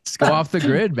 Just go off the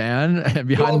grid, man,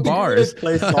 behind bars.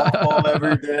 Play softball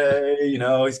every day.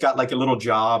 He's got like a little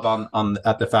job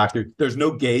at the factory. There's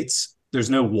no gates. There's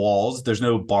no walls. There's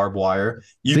no barbed wire.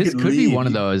 This could be one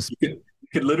of those. You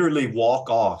could literally walk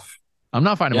off. I'm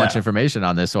not finding much information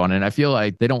on this one, and I feel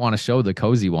like they don't want to show the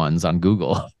cozy ones on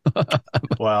Google.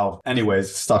 Well, anyways,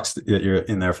 it sucks that you're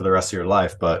in there for the rest of your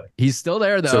life, but he's still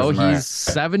there though. He's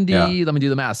 70. Yeah. Let me do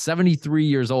the math. 73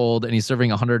 years old, and he's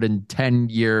serving a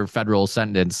 110-year federal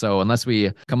sentence. So unless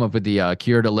we come up with the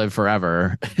cure to live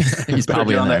forever, he's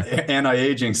probably on that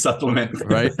anti-aging supplement,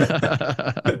 right?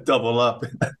 Double up.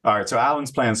 All right. So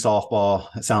Alan's playing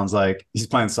softball. It sounds like he's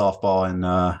playing softball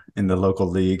in the local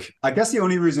league. I guess the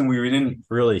only reason we didn't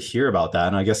really hear about that,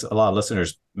 and I guess a lot of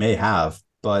listeners may have,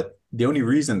 but the only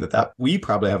reason that we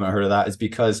probably haven't heard of that is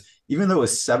because even though it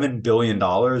was $7 billion,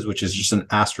 which is just an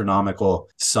astronomical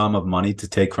sum of money to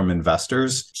take from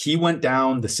investors, he went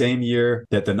down the same year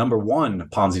that the number one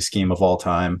Ponzi scheme of all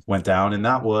time went down, and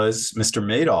that was Mr.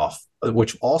 Madoff,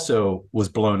 which also was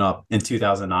blown up in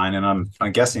 2009, and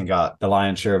I'm guessing got the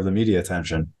lion's share of the media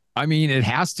attention. I mean, it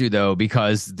has to, though,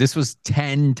 because this was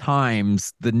 10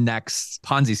 times the next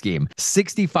Ponzi scheme.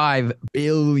 $65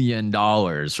 billion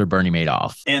for Bernie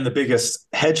Madoff. And the biggest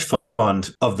hedge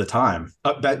fund of the time,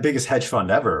 that biggest hedge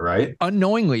fund ever, right?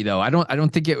 Unknowingly, though, I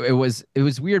don't think it was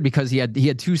weird because he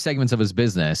had two segments of his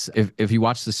business. If you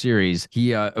watch the series,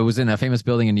 it was in a famous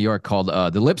building in New York called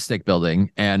the Lipstick Building,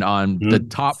 and on the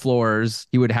top floors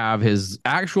he would have his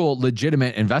actual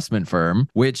legitimate investment firm,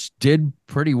 which did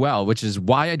pretty well, which is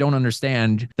why I don't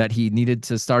understand that he needed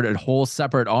to start a whole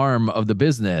separate arm of the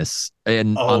business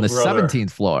on the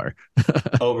 17th floor.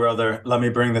 Oh, brother, let me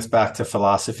bring this back to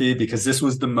philosophy, because this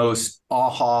was the most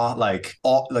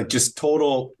just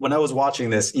total. When I was watching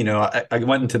this, I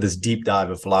went into this deep dive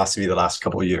of philosophy the last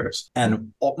couple of years,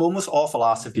 and almost all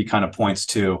philosophy kind of points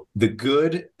to the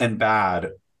good and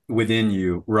bad within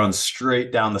you runs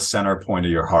straight down the center point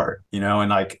of your heart, and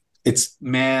like, it's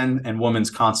man and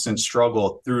woman's constant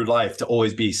struggle through life to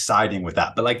always be siding with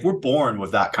that. But like, we're born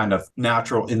with that kind of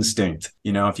natural instinct.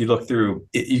 If you look through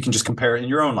it, you can just compare it in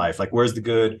your own life. Like, where's the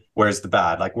good? Where's the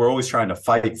bad? Like, we're always trying to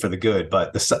fight for the good,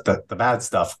 but the bad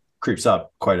stuff creeps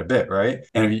up quite a bit, right?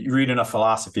 And if you read enough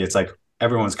philosophy, it's like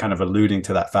everyone's kind of alluding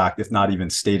to that fact, if not even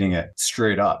stating it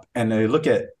straight up. And they look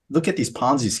at these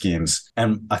Ponzi schemes.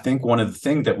 And I think one of the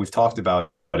things that we've talked about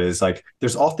is like,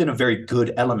 there's often a very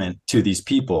good element to these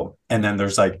people, and then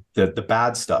there's like the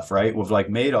bad stuff, right? With like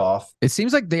Madoff, it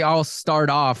seems like they all start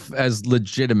off as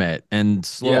legitimate, and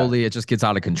slowly it just gets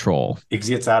out of control. It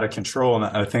gets out of control, and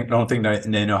I don't think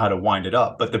they know how to wind it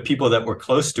up. But the people that were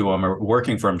close to him or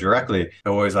working for him directly,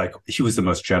 they're always like, he was the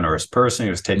most generous person.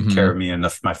 He was taking care of me and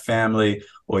my family.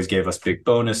 Always gave us big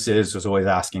bonuses. Was always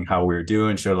asking how we were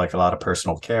doing. Showed like a lot of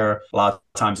personal care. A lot of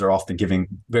times they're often giving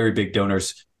very big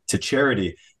donors to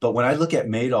charity. But when I look at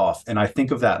Madoff and I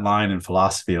think of that line in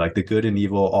philosophy, like the good and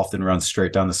evil often runs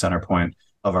straight down the center point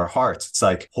of our hearts. It's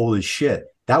like, holy shit.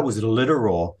 That was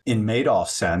literal in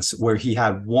Madoff's sense, where he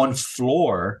had one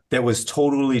floor that was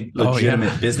totally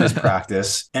legitimate business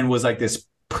practice and was like this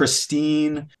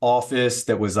pristine office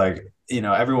that was like,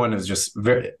 everyone was just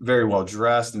very, very well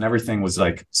dressed and everything was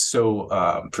like so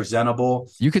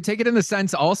presentable. You could take it in the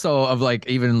sense also of like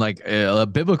even like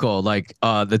biblical, like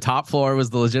the top floor was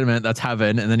the legitimate, that's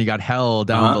heaven, and then you got hell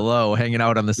down below, hanging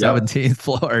out on the 17th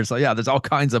floor. So yeah, there's all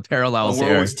kinds of parallels here.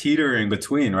 The world was teetering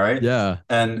between, right? Yeah,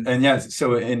 and yeah.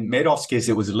 So in Madoff's case,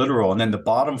 it was literal, and then the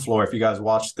bottom floor, if you guys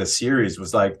watched the series,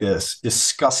 was like this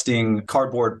disgusting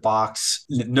cardboard box,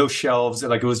 no shelves,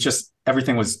 like it was just.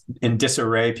 Everything was in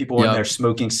disarray. People were in there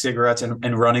smoking cigarettes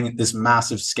and running this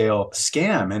massive scale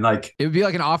scam. And like, it would be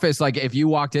like an office. Like if you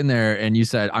walked in there and you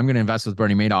said, I'm going to invest with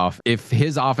Bernie Madoff. If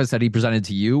his office that he presented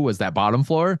to you was that bottom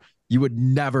floor, you would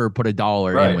never put a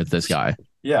dollar in with this guy.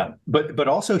 Yeah. But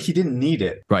also he didn't need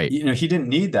it. Right. He didn't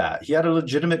need that. He had a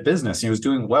legitimate business. He was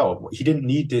doing well. He didn't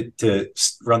need it to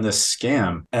run this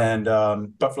scam. And,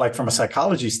 but like from a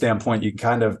psychology standpoint, you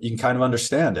can kind of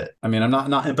understand it. I mean, I'm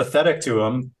not empathetic to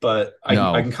him, but I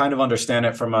can kind of understand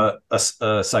it from a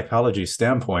psychology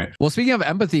standpoint. Well, speaking of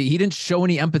empathy, he didn't show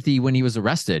any empathy when he was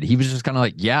arrested. He was just kind of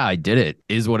like, yeah, I did it,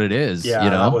 is what it is. Yeah.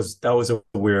 That was a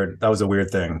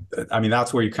weird thing. I mean,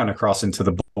 that's where you kind of cross into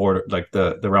the border, like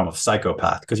the realm of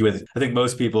psychopath. Because I think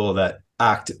most people that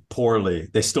act poorly,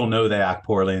 they still know they act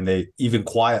poorly and they even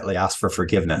quietly ask for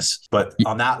forgiveness. But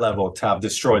on that level, to have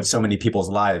destroyed so many people's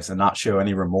lives and not show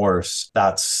any remorse,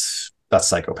 that's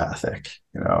psychopathic,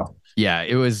 Yeah,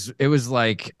 it was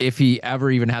like if he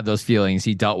ever even had those feelings,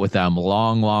 he dealt with them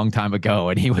long time ago,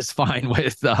 and he was fine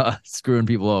with screwing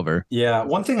people over. Yeah,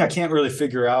 one thing I can't really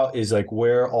figure out is like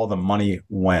where all the money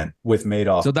went with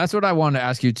Madoff. So that's what I wanted to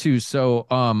ask you too. So,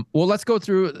 well, let's go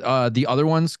through the other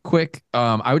ones quick.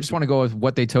 I would just want to go with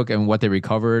what they took and what they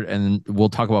recovered, and we'll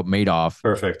talk about Madoff.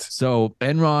 Perfect. So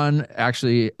Enron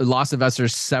actually lost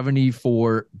investors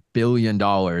 $74 billion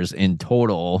in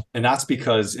total, and that's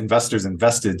because investors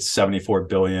invested 74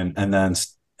 billion and then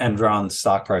Enron's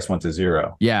stock price went to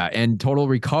zero. Yeah, and total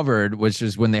recovered, which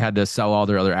is when they had to sell all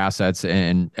their other assets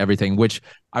and everything, which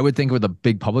I would think with a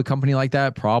big public company like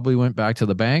that probably went back to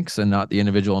the banks and not the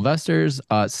individual investors.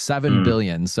 7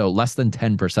 billion. So less than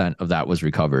 10% of that was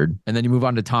recovered. And then you move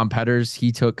on to Tom Petters. He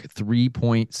took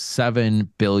 3.7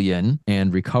 billion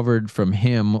and recovered from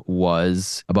him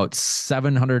was about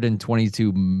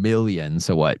 722 million.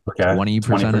 So what? Okay.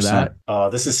 20% of that?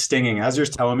 This is stinging. As you're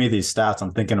telling me these stats,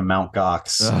 I'm thinking of Mount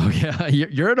Gox. Oh yeah.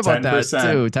 You're at about 10%.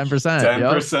 That too. 10%.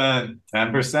 10%.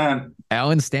 10%.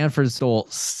 Alan Stanford stole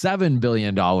 $7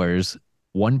 billion,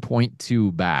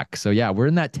 1.2 back. So yeah, we're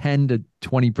in that 10 to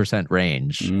 20%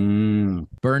 range.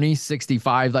 Bernie,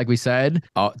 65, like we said,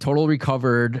 total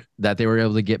recovered that they were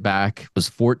able to get back was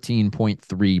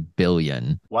 14.3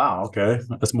 billion. Wow. Okay.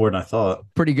 That's more than I thought.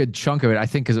 Pretty good chunk of it, I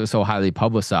think, because it was so highly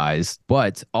publicized.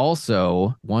 But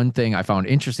also one thing I found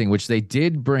interesting, which they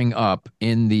did bring up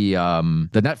in the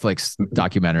Netflix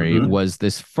documentary, was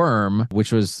this firm,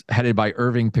 which was headed by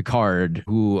Irving Picard,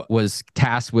 who was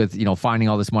tasked with, finding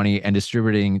all this money and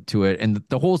distributing to it. And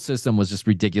the whole system was just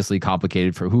ridiculously complicated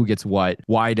for who gets what.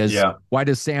 Why does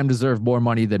Sam deserve more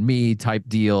money than me type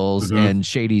deals and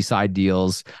shady side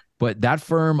deals. But that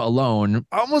firm alone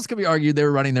almost could be argued they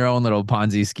were running their own little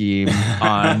Ponzi scheme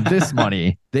on this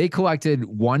money. They collected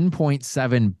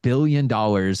 $1.7 billion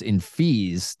in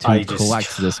fees to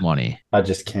collect this money. I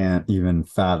just can't even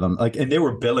fathom. And they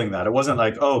were billing that. It wasn't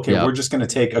like, we're just going to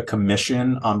take a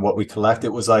commission on what we collect.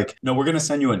 It was like, no, we're going to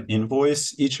send you an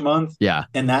invoice each month. Yeah.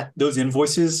 And those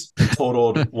invoices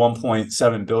totaled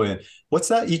 1.7 billion. What's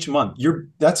that each month?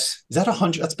 That's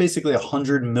basically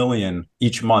 100 million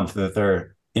each month that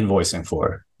they're invoicing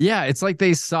for. Yeah, it's like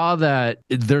they saw that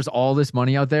there's all this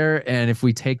money out there, and if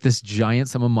we take this giant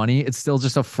sum of money, it's still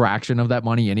just a fraction of that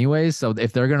money anyway. So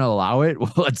if they're going to allow it,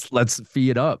 well, let's fee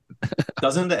it up.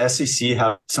 Doesn't the SEC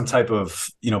have some type of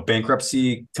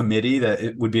bankruptcy committee that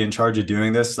it would be in charge of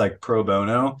doing this, like pro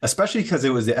bono? Especially because it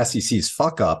was the SEC's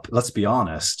fuck up. Let's be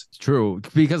honest. It's true,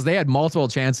 because they had multiple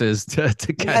chances to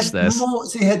catch this.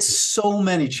 They had so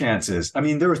many chances. I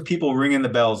mean, there was people ringing the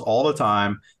bells all the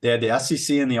time. They had the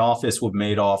SEC in the office with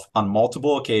Madoff on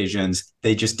multiple occasions.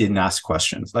 They just didn't ask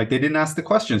questions. They didn't ask the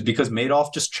questions because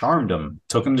Madoff just charmed them,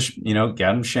 took them to,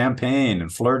 get them champagne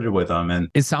and flirted with them. And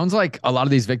it sounds like a lot of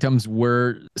these victims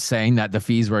were saying that the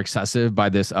fees were excessive by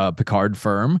this Picard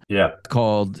firm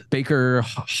called Baker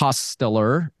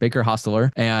Hostetler.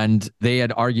 And they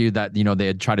had argued that, they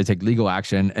had tried to take legal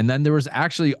action. And then there was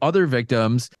actually other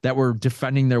victims that were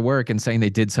defending their work and saying they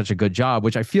did such a good job,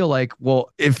 which I feel like,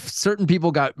 well, if certain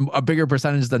people got a bigger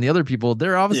percentage than the other people,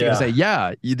 they're obviously going to say,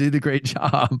 yeah, you did a great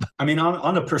job. I mean,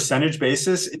 on a percentage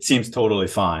basis, it seems totally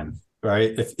fine,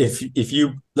 right? If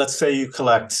you, let's say you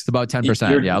collect, it's about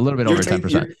 10%. Yeah, a little bit over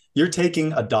 10%. You're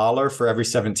taking $1 for every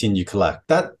 17 you collect.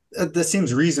 That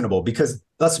seems reasonable, because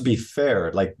let's be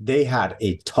fair, like they had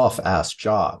a tough ass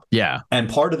job. Yeah. And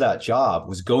part of that job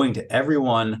was going to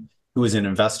everyone who was an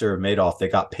investor of Madoff. They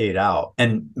got paid out.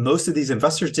 And most of these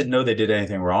investors didn't know they did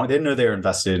anything wrong. They didn't know they were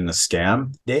invested in a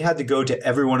scam. They had to go to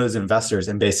every one of those investors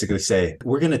and basically say,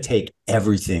 we're going to take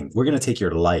everything. We're going to take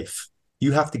your life.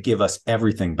 You have to give us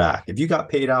everything back. If you got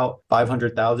paid out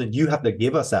 $500,000, you have to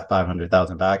give us that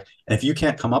 $500,000 back. And if you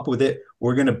can't come up with it,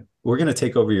 we're gonna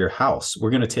take over your house.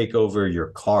 We're gonna take over your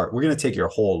car. We're gonna take your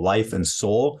whole life and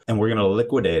soul, and we're gonna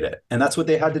liquidate it. And that's what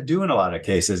they had to do in a lot of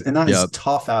cases. And that is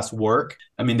tough ass work.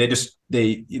 I mean,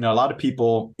 a lot of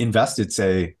people invested,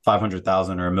 say,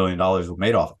 $500,000 or $1 million with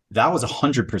Madoff. That was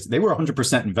 100%. They were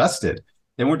 100% invested.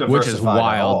 They weren't diversified. Which is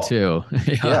wild too.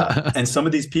 Yeah. And some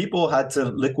of these people had to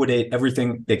liquidate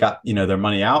everything. They got, their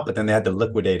money out, but then they had to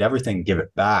liquidate everything, give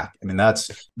it back. I mean,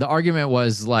 the argument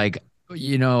was like,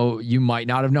 you might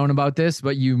not have known about this,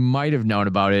 but you might have known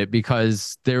about it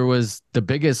because there was the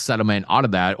biggest settlement out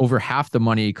of that. Over half the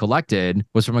money collected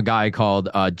was from a guy called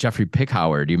Jeffrey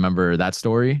Pickhauer. Do you remember that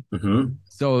story? Mm-hmm.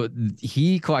 So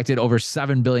he collected over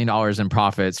 $7 billion in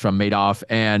profits from Madoff,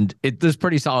 and there's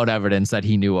pretty solid evidence that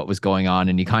he knew what was going on,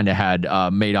 and he kind of had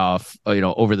Madoff,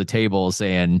 over the table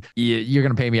saying, "You're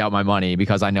going to pay me out my money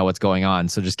because I know what's going on,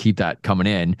 so just keep that coming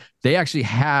in." They actually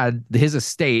had his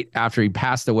estate after he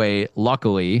passed away,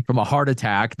 luckily, from a heart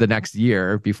attack the next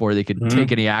year before they could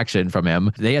take any action from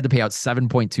him. They had to pay out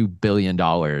 $7.2 billion.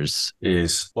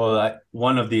 Well,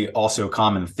 one of the also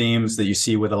common themes that you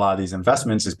see with a lot of these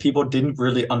investments is people didn't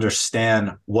really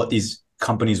understand what these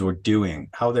companies were doing,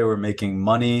 how they were making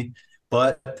money,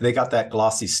 but they got that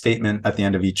glossy statement at the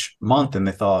end of each month and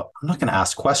they thought, I'm not going to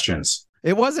ask questions.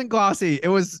 It wasn't glossy. It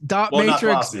was dot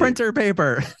matrix printer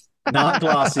paper. Not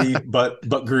glossy, but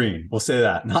green. We'll say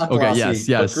that. Not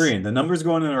glossy, but green. The numbers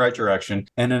going in the right direction.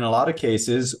 And in a lot of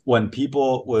cases, when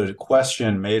people would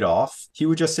question Madoff, he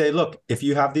would just say, look, if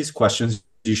you have these questions,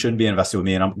 you shouldn't be invested with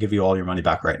me, and I'll give you all your money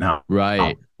back right now.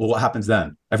 Right. Well, what happens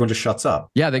then? Everyone just shuts up.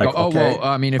 Yeah, they go, okay, well,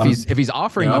 I mean, if he's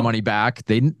offering the money back,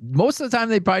 most of the time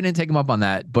they probably didn't take him up on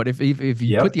that. But if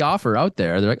you put the offer out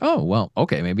there, they're like, oh, well,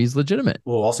 okay, maybe he's legitimate.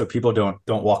 Well, also people don't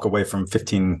walk away from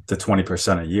 15 to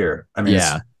 20% a year. I mean,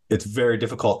 it's very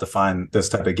difficult to find this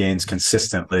type of gains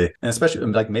consistently. And especially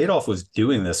like Madoff was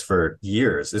doing this for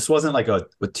years. This wasn't like a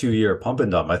 2-year pump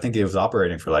and dump. I think it was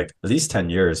operating for like at least 10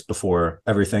 years before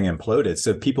everything imploded.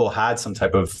 So people had some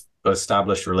type of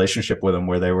established relationship with him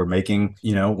where they were making,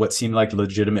 what seemed like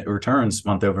legitimate returns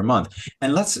month over month.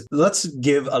 And let's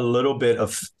give a little bit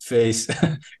of face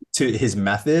to his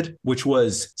method, which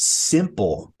was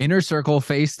simple. Inner circle,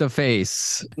 face to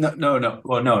face. No.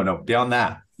 Well, no. Beyond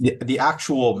that. The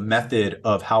actual method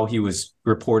of how he was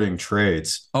reporting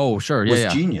trades was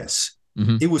genius.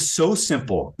 Mm-hmm. It was so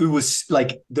simple. It was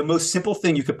like the most simple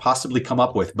thing you could possibly come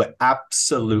up with, but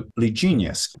absolutely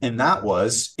genius. And that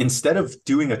was, instead of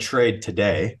doing a trade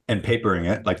today and papering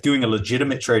it, like doing a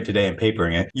legitimate trade today and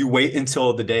papering it, you wait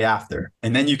until the day after.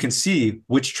 And then you can see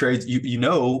which trades,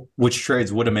 which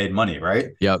trades would have made money,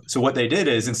 right? Yep. So what they did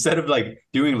is, instead of like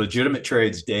doing legitimate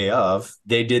trades day of,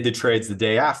 they did the trades the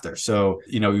day after. So,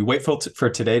 you wait for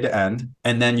today to end,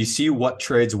 and then you see what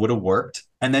trades would have worked.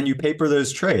 And then you paper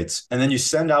those trades, and then you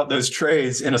send out those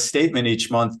trades in a statement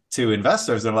each month to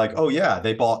investors. They're like, oh yeah,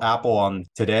 they bought Apple on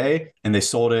today and they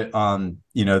sold it on,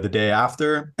 the day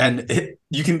after. And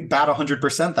you can bat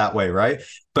 100% that way, right?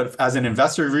 But as an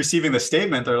investor receiving the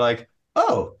statement, they're like,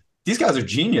 oh, these guys are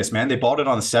genius, man. They bought it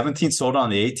on the 17th, sold it on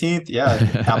the 18th.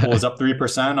 Yeah, Apple was up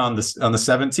 3% on the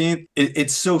 17th.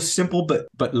 It's so simple,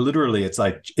 but literally,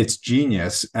 it's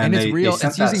genius. And it's real.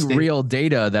 It's using real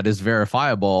data that is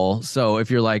verifiable. So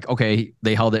if you're like, okay,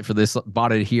 they held it for this,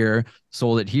 bought it here,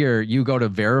 sold it here, you go to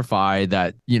verify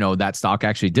that that stock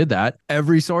actually did that.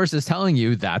 Every source is telling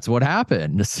you that's what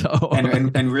happened. So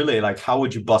and really, like, how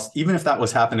would you bust, even if that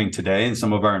was happening today in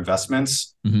some of our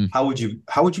investments? Mm-hmm. How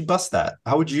would you bust that?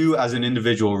 How would you, as an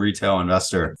individual retail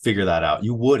investor, figure that out?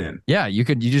 You wouldn't. Yeah, you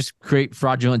just create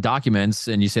fraudulent documents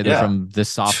and you say they're from this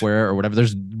software or whatever.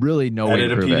 There's really no way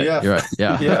to prove it. You're right.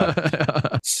 Yeah.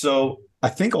 Yeah. So I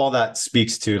think all that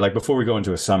speaks to, like, before we go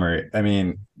into a summary, I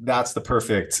mean, that's the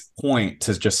perfect point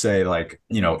to just say, like,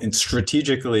 and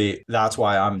strategically, that's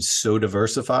why I'm so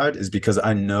diversified, is because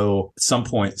I know at some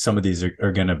point some of these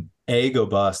are going to A, go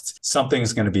bust,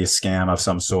 something's going to be a scam of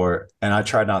some sort. And I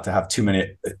try not to have too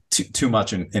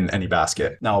much in any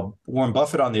basket. Now, Warren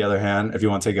Buffett, on the other hand, if you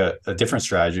want to take a different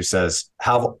strategy, says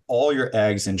have all your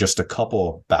eggs in just a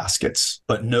couple baskets,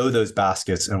 but know those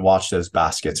baskets and watch those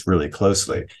baskets really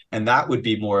closely. And that would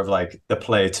be more of like the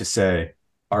play to say,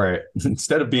 all right,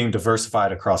 instead of being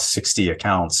diversified across 60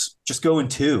 accounts, just go in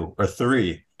 2 or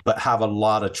 3, but have a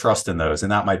lot of trust in those.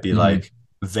 And that might be like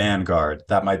Vanguard.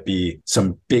 That might be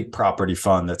some big property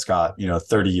fund that's got,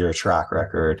 30-year track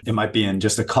record. It might be in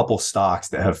just a couple stocks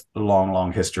that have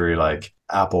long history, like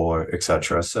Apple or et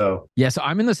cetera. So yeah, so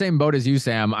I'm in the same boat as you,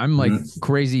 Sam. I'm like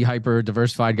crazy hyper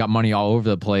diversified, got money all over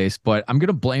the place, but I'm going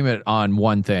to blame it on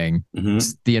one thing.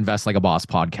 It's the Invest Like a Boss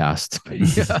podcast.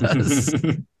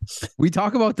 We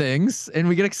talk about things and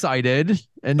we get excited,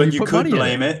 but you could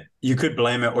blame it. You could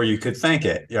blame it, or you could thank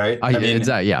it, right? I mean,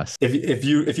 yes. If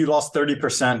you lost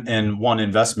 30% in one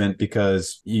investment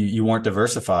because you weren't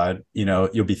diversified,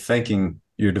 you'll be thanking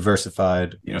your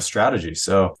diversified, strategy.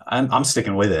 So I'm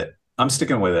sticking with it.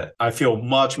 I feel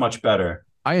much better.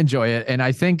 I enjoy it. And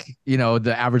I think,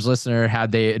 the average listener,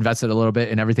 had they invested a little bit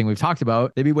in everything we've talked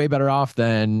about, they'd be way better off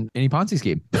than any Ponzi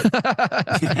scheme.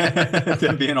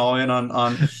 Than being all in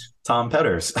on Tom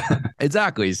Petters.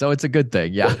 Exactly. So it's a good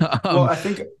thing. Yeah. Well, I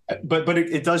think, but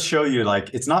it does show you,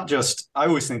 like, it's not just, I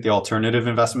always think the alternative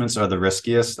investments are the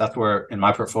riskiest. That's where in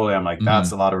my portfolio, I'm like,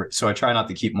 that's a lot of, so I try not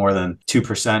to keep more than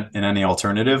 2% in any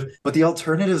alternative, but the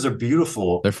alternatives are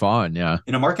beautiful. They're fun. Yeah.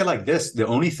 In a market like this, the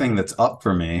only thing that's up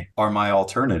for me are my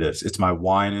alternatives. It's my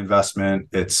wine investment.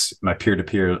 It's my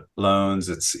peer-to-peer loans.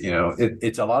 It's,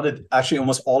 it's a lot of, actually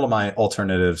almost all of my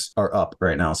alternatives are up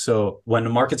right now. So when the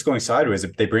market's going sideways,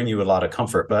 they bring you a lot of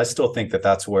comfort, but I still think that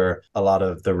that's where a lot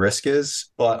of the risk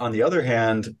is. But on the other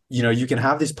hand, you can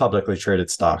have these publicly traded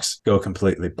stocks go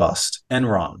completely bust.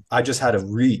 Enron, I just had a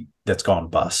REIT that's gone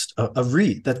bust. A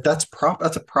REIT that's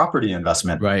a property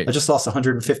investment. Right. I just lost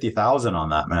 150,000 on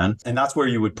that, man. And that's where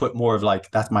you would put more of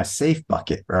like, that's my safe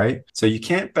bucket, right? So you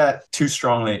can't bet too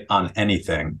strongly on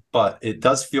anything, but it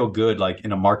does feel good, like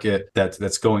in a market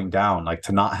that's going down, like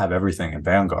to not have everything in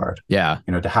Vanguard. Yeah.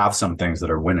 To have some things that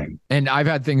are winning. And I've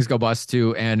had things go bust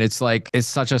too. And it's like, it's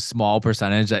such a small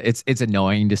percentage that it's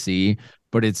annoying to see.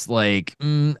 But it's like,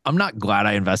 I'm not glad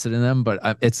I invested in them, but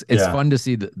it's fun to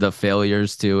see the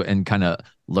failures too and kind of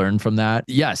learn from that.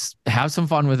 Yes, have some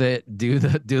fun with it. Do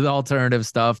the alternative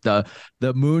stuff, the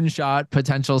moonshot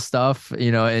potential stuff,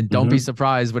 and don't be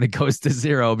surprised when it goes to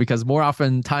zero, because more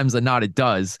often times than not it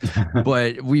does.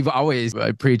 But we've always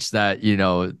preached that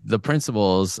the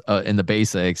principles and the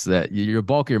basics, that your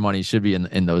bulk of your money should be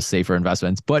in those safer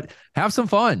investments. But have some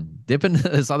fun, dip into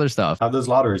this other stuff. Have those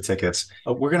lottery tickets.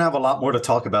 We're gonna have a lot more to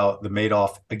talk about the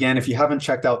Madoff. Again, if you haven't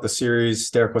checked out the series,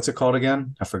 Derek, what's it called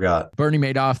again? I forgot. Bernie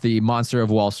Madoff, the Monster of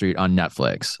Wall Street on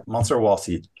Netflix. Monster of Wall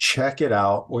Street. Check it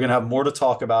out. We're going to have more to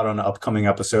talk about on an upcoming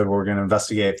episode where we're going to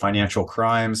investigate financial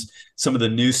crimes, some of the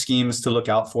new schemes to look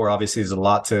out for. Obviously, there's a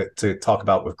lot to talk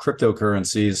about with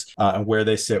cryptocurrencies and where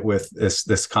they sit with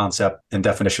this concept and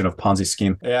definition of Ponzi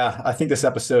scheme. Yeah, I think this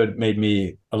episode made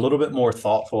me a little bit more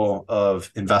thoughtful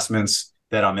of investments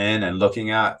that I'm in and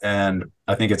looking at. And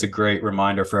I think it's a great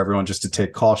reminder for everyone just to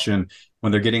take caution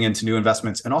when they're getting into new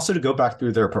investments, and also to go back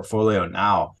through their portfolio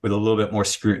now with a little bit more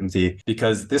scrutiny,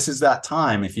 because this is that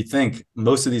time. If you think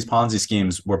most of these Ponzi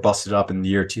schemes were busted up in the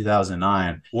year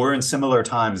 2009, we're in similar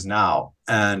times now.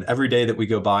 And every day that we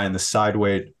go by in the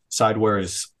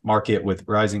sideways market with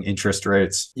rising interest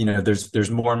rates,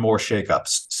 there's more and more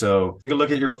shakeups. So take a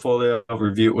look at your portfolio,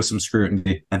 review it with some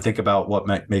scrutiny, and think about what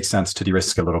makes sense to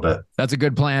de-risk a little bit. That's a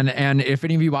good plan. And if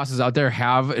any of you bosses out there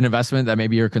have an investment that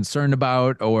maybe you're concerned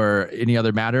about or any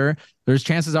other matter, there's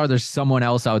chances are there's someone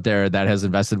else out there that has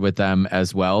invested with them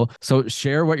as well. So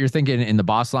share what you're thinking in the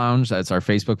Boss Lounge. That's our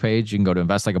Facebook page. You can go to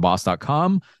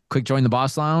investlikeaboss.com, click join the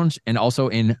Boss Lounge, and also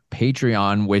in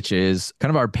Patreon, which is kind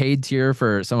of our paid tier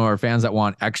for some of our fans that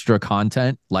want extra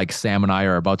content, like Sam and I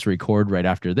are about to record right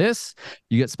after this.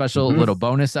 You get special little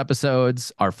bonus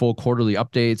episodes. Our full quarterly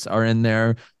updates are in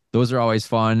there. Those are always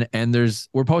fun. And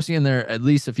we're posting in there at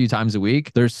least a few times a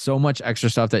week. There's so much extra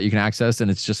stuff that you can access,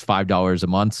 and it's just $5 a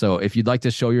month. So if you'd like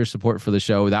to show your support for the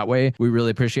show that way, we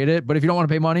really appreciate it. But if you don't want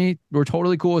to pay money, we're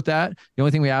totally cool with that. The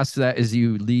only thing we ask for that is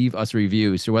you leave us a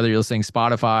review. So whether you're listening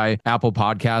Spotify, Apple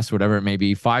Podcasts, whatever it may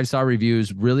be, 5-star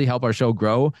reviews really help our show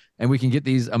grow and we can get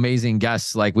these amazing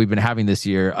guests like we've been having this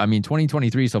year. I mean,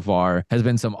 2023 so far has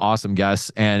been some awesome guests,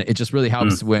 and it just really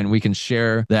helps when we can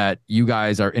share that you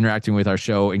guys are interacting with our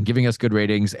show and giving us good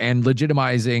ratings and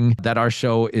legitimizing that our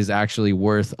show is actually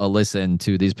worth a listen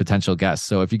to these potential guests.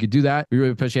 So if you could do that, we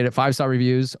really appreciate it. 5-star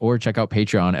reviews, or check out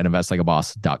Patreon at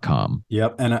investlikeaboss.com.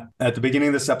 Yep. And at the beginning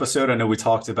of this episode, I know we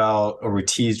talked about, or we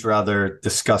teased rather,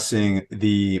 discussing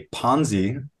the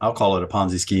Ponzi, I'll call it a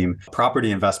Ponzi scheme, property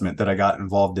investment that I got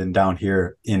involved in down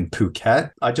here in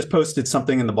Phuket. I just posted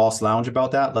something in the Boss Lounge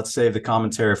about that. Let's save the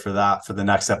commentary for that for the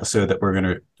next episode that we're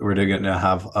gonna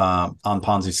have on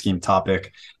Ponzi scheme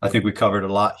topic. I think we covered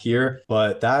a lot here,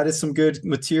 but that is some good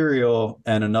material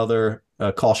and another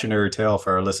cautionary tale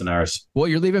for our listeners. Well,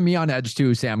 you're leaving me on edge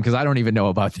too, Sam, because I don't even know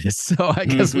about this. So I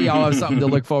guess we all have something to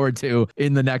look forward to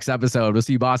in the next episode. We'll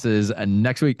see you bosses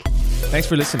next week. Thanks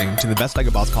for listening to the Invest Like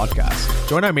a Boss podcast.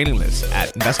 Join our mailing list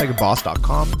at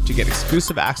investlikeaboss.com to get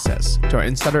exclusive access to our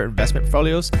insider investment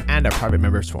portfolios and our private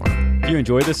members forum. If you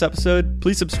enjoyed this episode,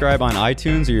 please subscribe on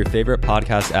iTunes or your favorite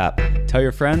podcast app. Tell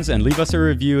your friends and leave us a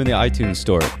review in the iTunes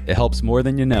store. It helps more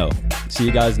than you know. See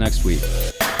you guys next week.